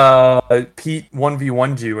Pete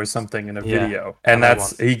 1v1'd you or something in a video, and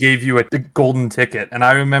he gave you a golden ticket. And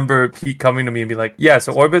I remember Pete coming to me and be like, "Yeah,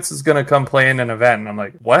 so Orbits is gonna come play in an event." And I'm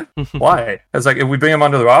like, "What? Why?" I was like, "If we bring him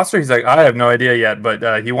onto the roster," he's like, "I have no idea yet,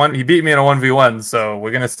 but he beat me in a 1v1, so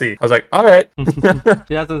we're gonna see." I was like, "All right."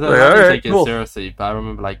 Yeah, so Like, I didn't alright, take it cool. seriously, but I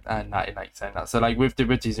remember like saying that. So like with the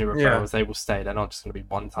Disney referrals, they will stay. They're not just going to be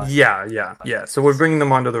one time. Yeah. So we're bringing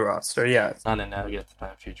them onto the roster. Yeah. And then they'll get to play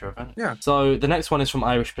a future event. Yeah. So the next one is from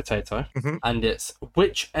Irish Potato, and it's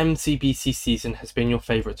which MCBC season has been your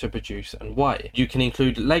favorite to produce and why? You can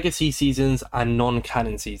include legacy seasons and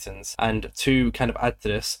non-canon seasons. And to kind of add to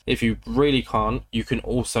this, if you really can't, you can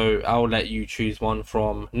also, I'll let you choose one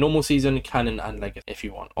from normal season, canon, and legacy if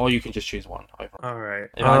you want, or you can just choose one. All right.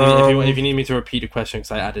 If you need me to repeat the question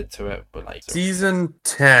because I added to it, but like season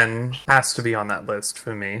 10 has to be on that list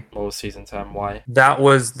for me. What was season 10? Why? That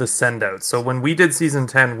was the send out. So when we did season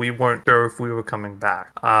 10, we weren't sure if we were coming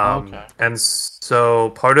back. Okay. And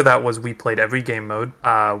so part of that was we played every game mode.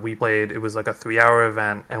 It was like a 3-hour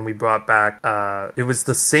event, and we brought back, it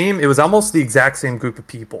was almost the exact same group of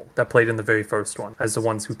people that played in the very first one as the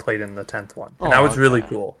ones who played in the 10th one. And that was really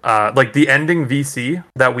cool. Like the ending VC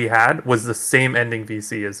that we had was the same ending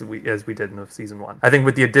VC as we did in the season 1. I think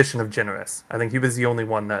with the addition of Generous. I think he was the only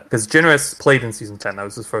one because Generous played in season 10. That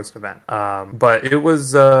was his first event. But it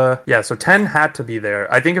was, so 10 had to be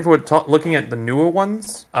there. I think if we're looking at the newer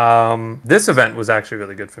ones, this event was actually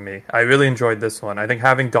really good for me. I really enjoyed this one. I think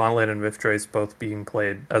having Gauntlet and Rift Race both being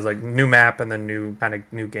played as like new map and then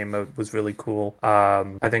new game mode was really cool.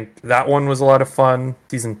 I think that one was a lot of fun.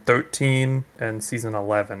 Season 13 and season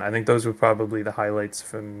 11. I think those were probably the highlights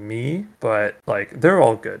for me, but like they're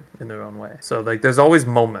all good in their own way. So like there's always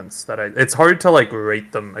moments that it's hard to like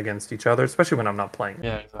rate them against each other, especially when I'm not playing it.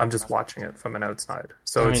 Yeah, exactly. I'm just watching it from an outside.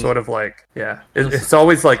 So it's sort of like, it's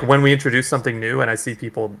always like when we introduce something new and I see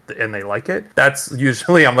people and they like it, that's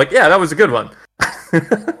usually I'm like, yeah, that was a good one.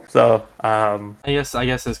 So I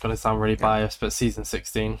guess it's gonna sound really biased, but season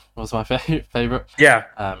 16 was my favorite.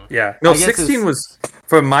 No, 16 was,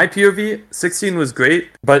 for my POV, 16 was great,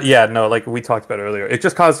 but like we talked about earlier, it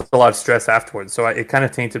just caused a lot of stress afterwards, so it kind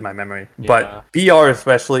of tainted my memory. But BR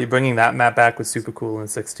especially, bringing that map back was super cool in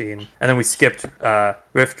 16, and then we skipped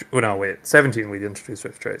 17 we introduced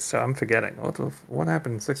Rift Race, so I'm forgetting what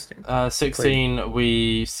happened in 16. 16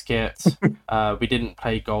 we skipped. We didn't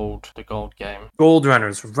play the gold game. Gold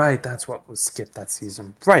Runners, right? That's what was skipped that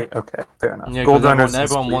season. Right? Okay, fair enough. Yeah, Gold Runners.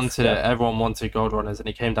 Everyone wanted it. Everyone wanted Gold Runners, and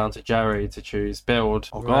it came down to Jerry to choose build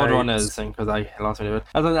or Gold Runners, and because I last minute.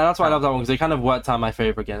 That's why I love that one because they kind of worked out my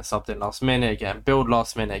favor again. Something last minute again, build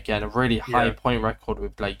last minute again. A really high point record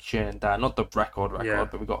with Blake Shear and Dan. Not the record,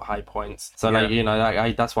 but we got high points. So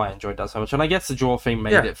that's why I enjoyed that so much. And I guess the draw thing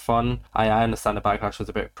made it fun. I understand the backlash was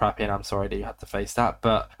a bit crappy, and I'm sorry that you had to face that.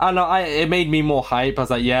 But I don't know. It made me more hype. I was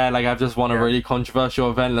like, I've just won a really controversial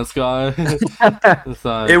event. Let's go.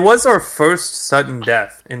 So it was our first sudden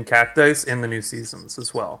death in Cactus in the new seasons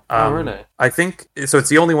as well. Really? I think so. It's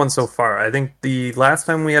the only one so far. I think the last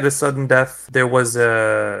time we had a sudden death, there was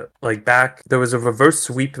a reverse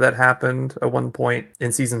sweep that happened at one point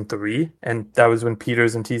in season 3, and that was when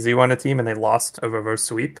Peters and TZ were on a team and they lost a reverse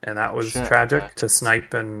sweep, and that was tragic to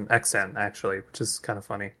Snipe and XN actually, which is kind of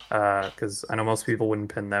funny because I know most people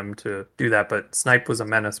wouldn't pin them to do that, but Snipe was a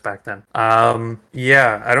menace back then. I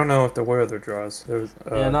don't know if there were other draws. That's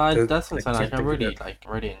what I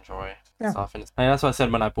really enjoy. Stuff. And that's why I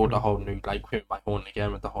said when I bought the whole new equipment, my horn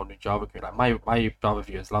again with the whole new Java crew, my Java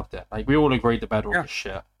viewers loved it. Like we all agreed the Bedrock is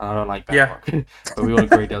shit, and I don't like Bedrock, but we all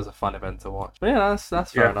agreed it was a fun event to watch. But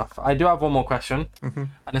that's fair enough. I do have one more question, and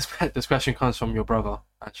this question comes from your brother.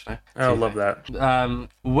 Actually, I love that.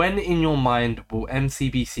 When in your mind will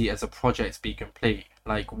MCBC as a project be complete?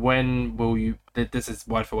 Like, when will you... This is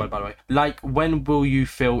word for word, by the way. Like, when will you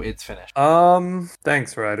feel it's finished?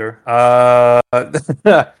 Thanks, Ryder.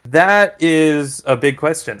 That is a big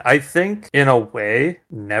question. I think, in a way,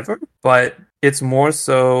 never. But it's more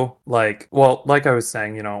so, like I was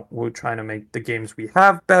saying, we're trying to make the games we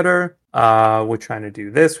have better. We're trying to do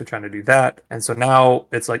this, we're trying to do that. And so now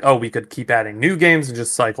it's like, we could keep adding new games and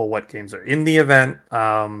just cycle what games are in the event.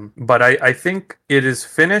 But I think it is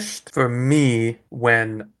finished for me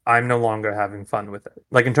when I'm no longer having fun with it.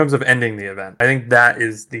 Like in terms of ending the event, I think that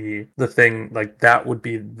is the thing, like that would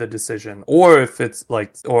be the decision. Or if it's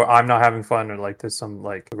like, or I'm not having fun, or like there's some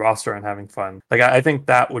like the roster aren't having fun. Like I think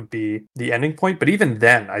that would be the ending point. But even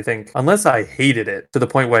then, I think unless I hated it to the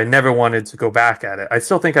point where I never wanted to go back at it, I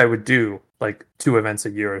still think I would do like 2 events a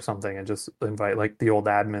year or something and just invite like the old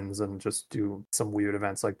admins and just do some weird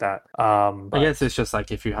events like that. I guess it's just like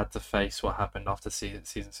if you had to face what happened after season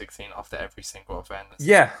 16 after every single event.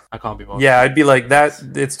 I can't be bothered. I'd be like that.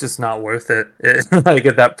 It's just not worth it. Like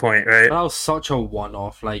at that point, right? That was such a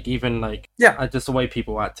one-off. Like even like just the way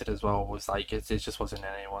people acted as well was like it just wasn't in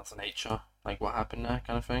anyone's nature. like what happened there,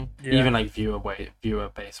 kind of thing. Yeah. Even like viewer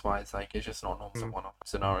base wise, like it's just not normal one-off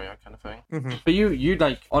scenario kind of thing. Mm-hmm. But you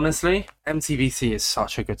like honestly, MCBC is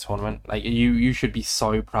such a good tournament. Like you should be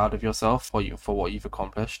so proud of yourself for what you've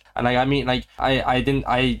accomplished. And like I mean, like I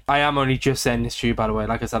am only just saying this to you, by the way.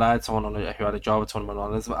 Like I said, I had someone on who had a Java tournament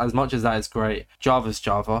on. As much as that is great, Java's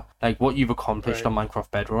Java. Like what you've accomplished on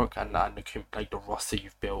Minecraft Bedrock and the roster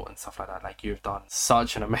you've built and stuff like that. Like you've done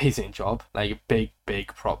such an amazing job. Like big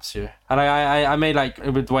props to you. And I made like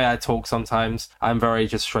with the way I talk sometimes, I'm very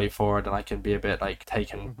just straightforward and I can be a bit like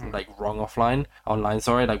taken like wrong online,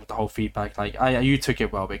 sorry, like with the whole feedback. Like you took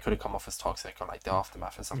it well, but it could have come off as toxic or like the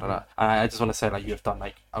aftermath and stuff like that. And I just want to say like you've done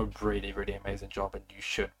like a really amazing job and you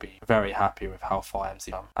should be very happy with how far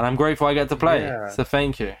MC come. And I'm grateful I get to play. So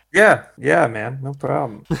thank you. Yeah, man, no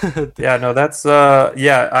problem. Yeah, no, that's I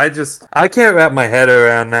can't wrap my head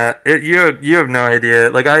around that. You have no idea.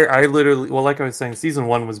 Like I literally, well, like I was saying, season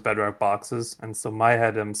 1 was Bedrock boxes, and so my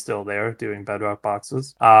head I'm still there doing Bedrock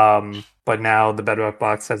boxes. But now the Bedrock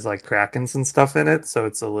box has like Krakens and stuff in it, so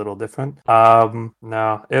it's a little different.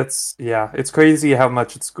 No, it's crazy how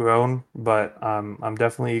much it's grown, but I'm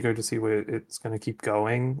definitely eager to see where it's going to keep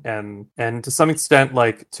going, and to some extent,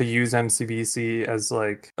 like to use MCBC as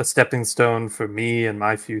like a stepping stone for me and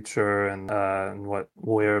my future, and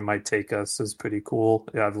where it might take us is pretty cool.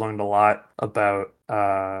 Yeah, I've learned a lot about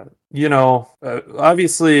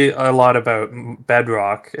obviously a lot about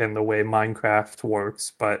Bedrock and the way Minecraft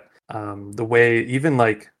works, but the way even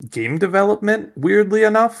like game development, weirdly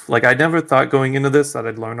enough, like I never thought going into this that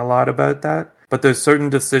I'd learn a lot about that, but there's certain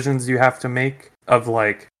decisions you have to make of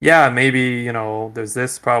like, yeah, maybe, there's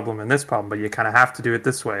this problem and this problem, but you kind of have to do it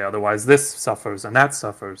this way, otherwise this suffers and that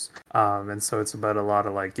suffers. And so it's about a lot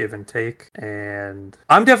of like give and take, and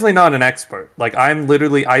I'm definitely not an expert. Like I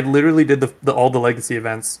literally did all the legacy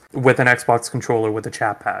events with an Xbox controller with a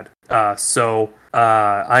chat pad. So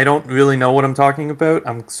I don't really know what I'm talking about.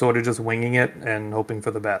 I'm sort of just winging it and hoping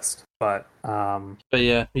for the best. But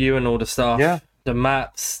yeah, you and all the stuff. Yeah. The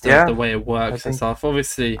maps, the way it works and stuff.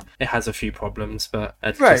 Obviously, it has a few problems, but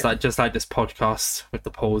just like this podcast with the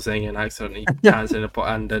pausing and accidentally cancelling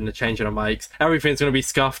and then the changing of mics, everything's going to be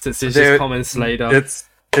scuffed. It's just common Slater.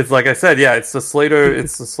 It's like I said, yeah, it's the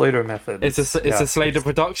Slater method. It's a Slater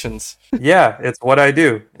Productions. Yeah, it's what I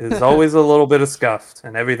do. It's always a little bit of scuffed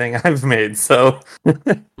in everything I've made, so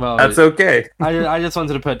well, that's okay. I just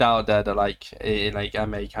wanted to put out there that I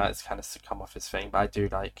may kind of come off his thing, but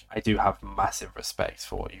I do have massive respect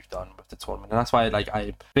for what you've done with the tournament, and that's why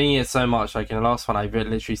I being it so much. Like in the last one, I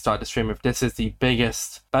literally started the stream with this is the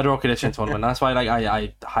biggest Bedrock Edition tournament. That's why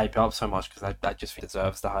I hype it up so much because I just think it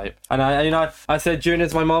deserves the hype. And I said June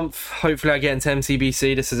is my month. Hopefully I get into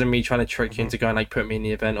MCBC. This isn't me trying to trick you into going like put me in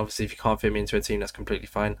the event. Obviously if you can't fit me into a team, that's completely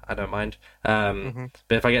fine. I don't mind. But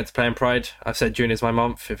if I get to play in Pride, I've said June is my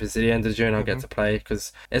month. If it's at the end of June, I'll get to play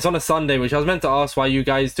because it's on a Sunday, which I was meant to ask why you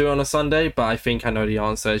guys do it on a Sunday, but I think I know the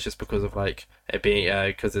answer. It's just because of like it being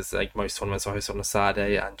because it's like most tournaments are hosted on a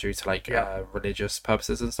Saturday and due to like religious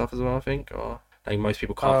purposes and stuff as well, I think, or like most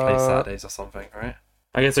people can't play Saturdays or something, right?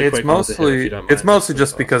 I guess it's mostly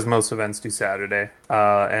just because most events do Saturday,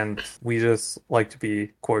 and we just like to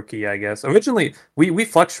be quirky, I guess. Originally, we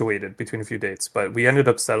fluctuated between a few dates, but we ended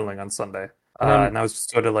up settling on Sunday, and that was just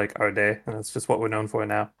sort of like our day, and that's just what we're known for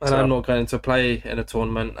now. And I'm not going to play in a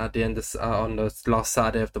tournament at the end of on the last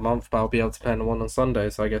Saturday of the month, but I'll be able to play in the one on Sunday,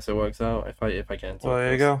 so I guess it works out if I get into. Well,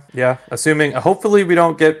 there you go. Yeah, hopefully we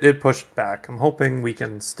don't get it pushed back. I'm hoping we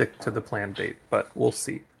can stick to the planned date, but we'll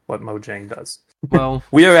see what Mojang does. Well,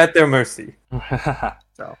 we are at their mercy.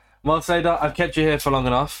 So. Well, Seda, I've kept you here for long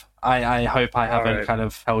enough. I hope I haven't kind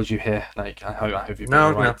of held you here. Like I hope you've been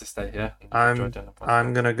right to stay here.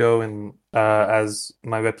 I'm gonna go and as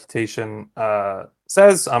my reputation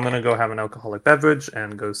says, I'm gonna go have an alcoholic beverage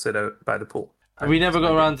and go sit out by the pool. We never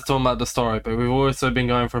got around to talking about the story, but we've also been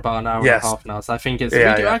going for about an hour and a half now. So I think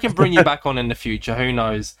I can bring you back on in the future. Who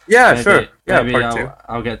knows? Yeah, sure. Yeah, maybe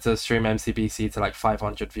I'll get to stream MCBC to like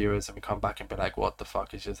 500 viewers, and we come back and be like, "What the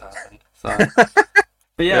fuck has just happened?" So,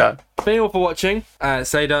 but thank you all for watching.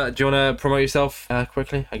 Seda, do you want to promote yourself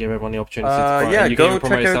quickly? I give everyone the opportunity. You can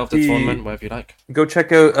promote yourself the tournament, whatever you like. Go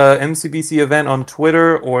check out MCBC event on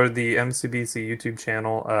Twitter or the MCBC YouTube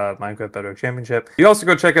channel, Minecraft Bedrock Championship. You also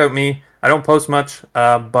go check out me. I don't post much,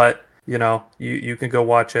 but you can go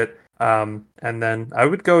watch it. And then I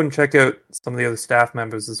would go and check out some of the other staff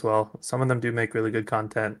members as well. Some of them do make really good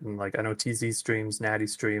content, and like I know TZ streams, Natty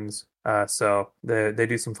streams, so they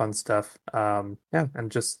do some fun stuff. And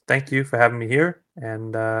just thank you for having me here,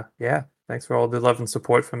 and thanks for all the love and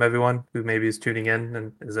support from everyone who maybe is tuning in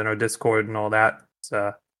and is in our Discord and all that.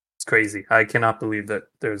 It's crazy. I cannot believe that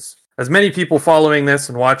there's as many people following this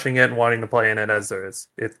and watching it and wanting to play in it as there is.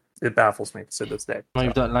 It baffles me to this day. Well, So.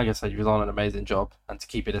 you've done, like I said, you've done an amazing job, and to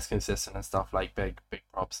keep it as consistent and stuff, like big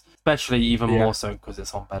props. Especially even more so because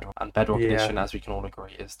it's on Bedrock, and Bedrock Edition, as we can all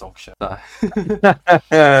agree, is dog shit.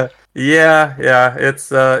 So. yeah,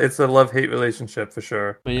 it's a love-hate relationship for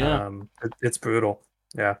sure. But yeah, it's brutal.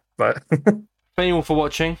 Yeah, but thank you all for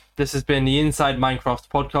watching. This has been the Inside Minecraft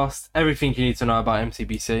podcast. Everything you need to know about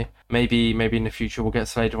MCBC. Maybe in the future we'll get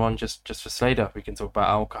Slater on just for Slater. We can talk about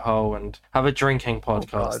alcohol and have a drinking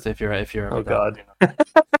podcast if you're ever oh there, god. you know.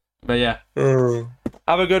 But yeah,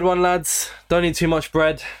 have a good one, lads. Don't eat too much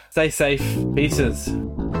bread. Stay safe. Pieces.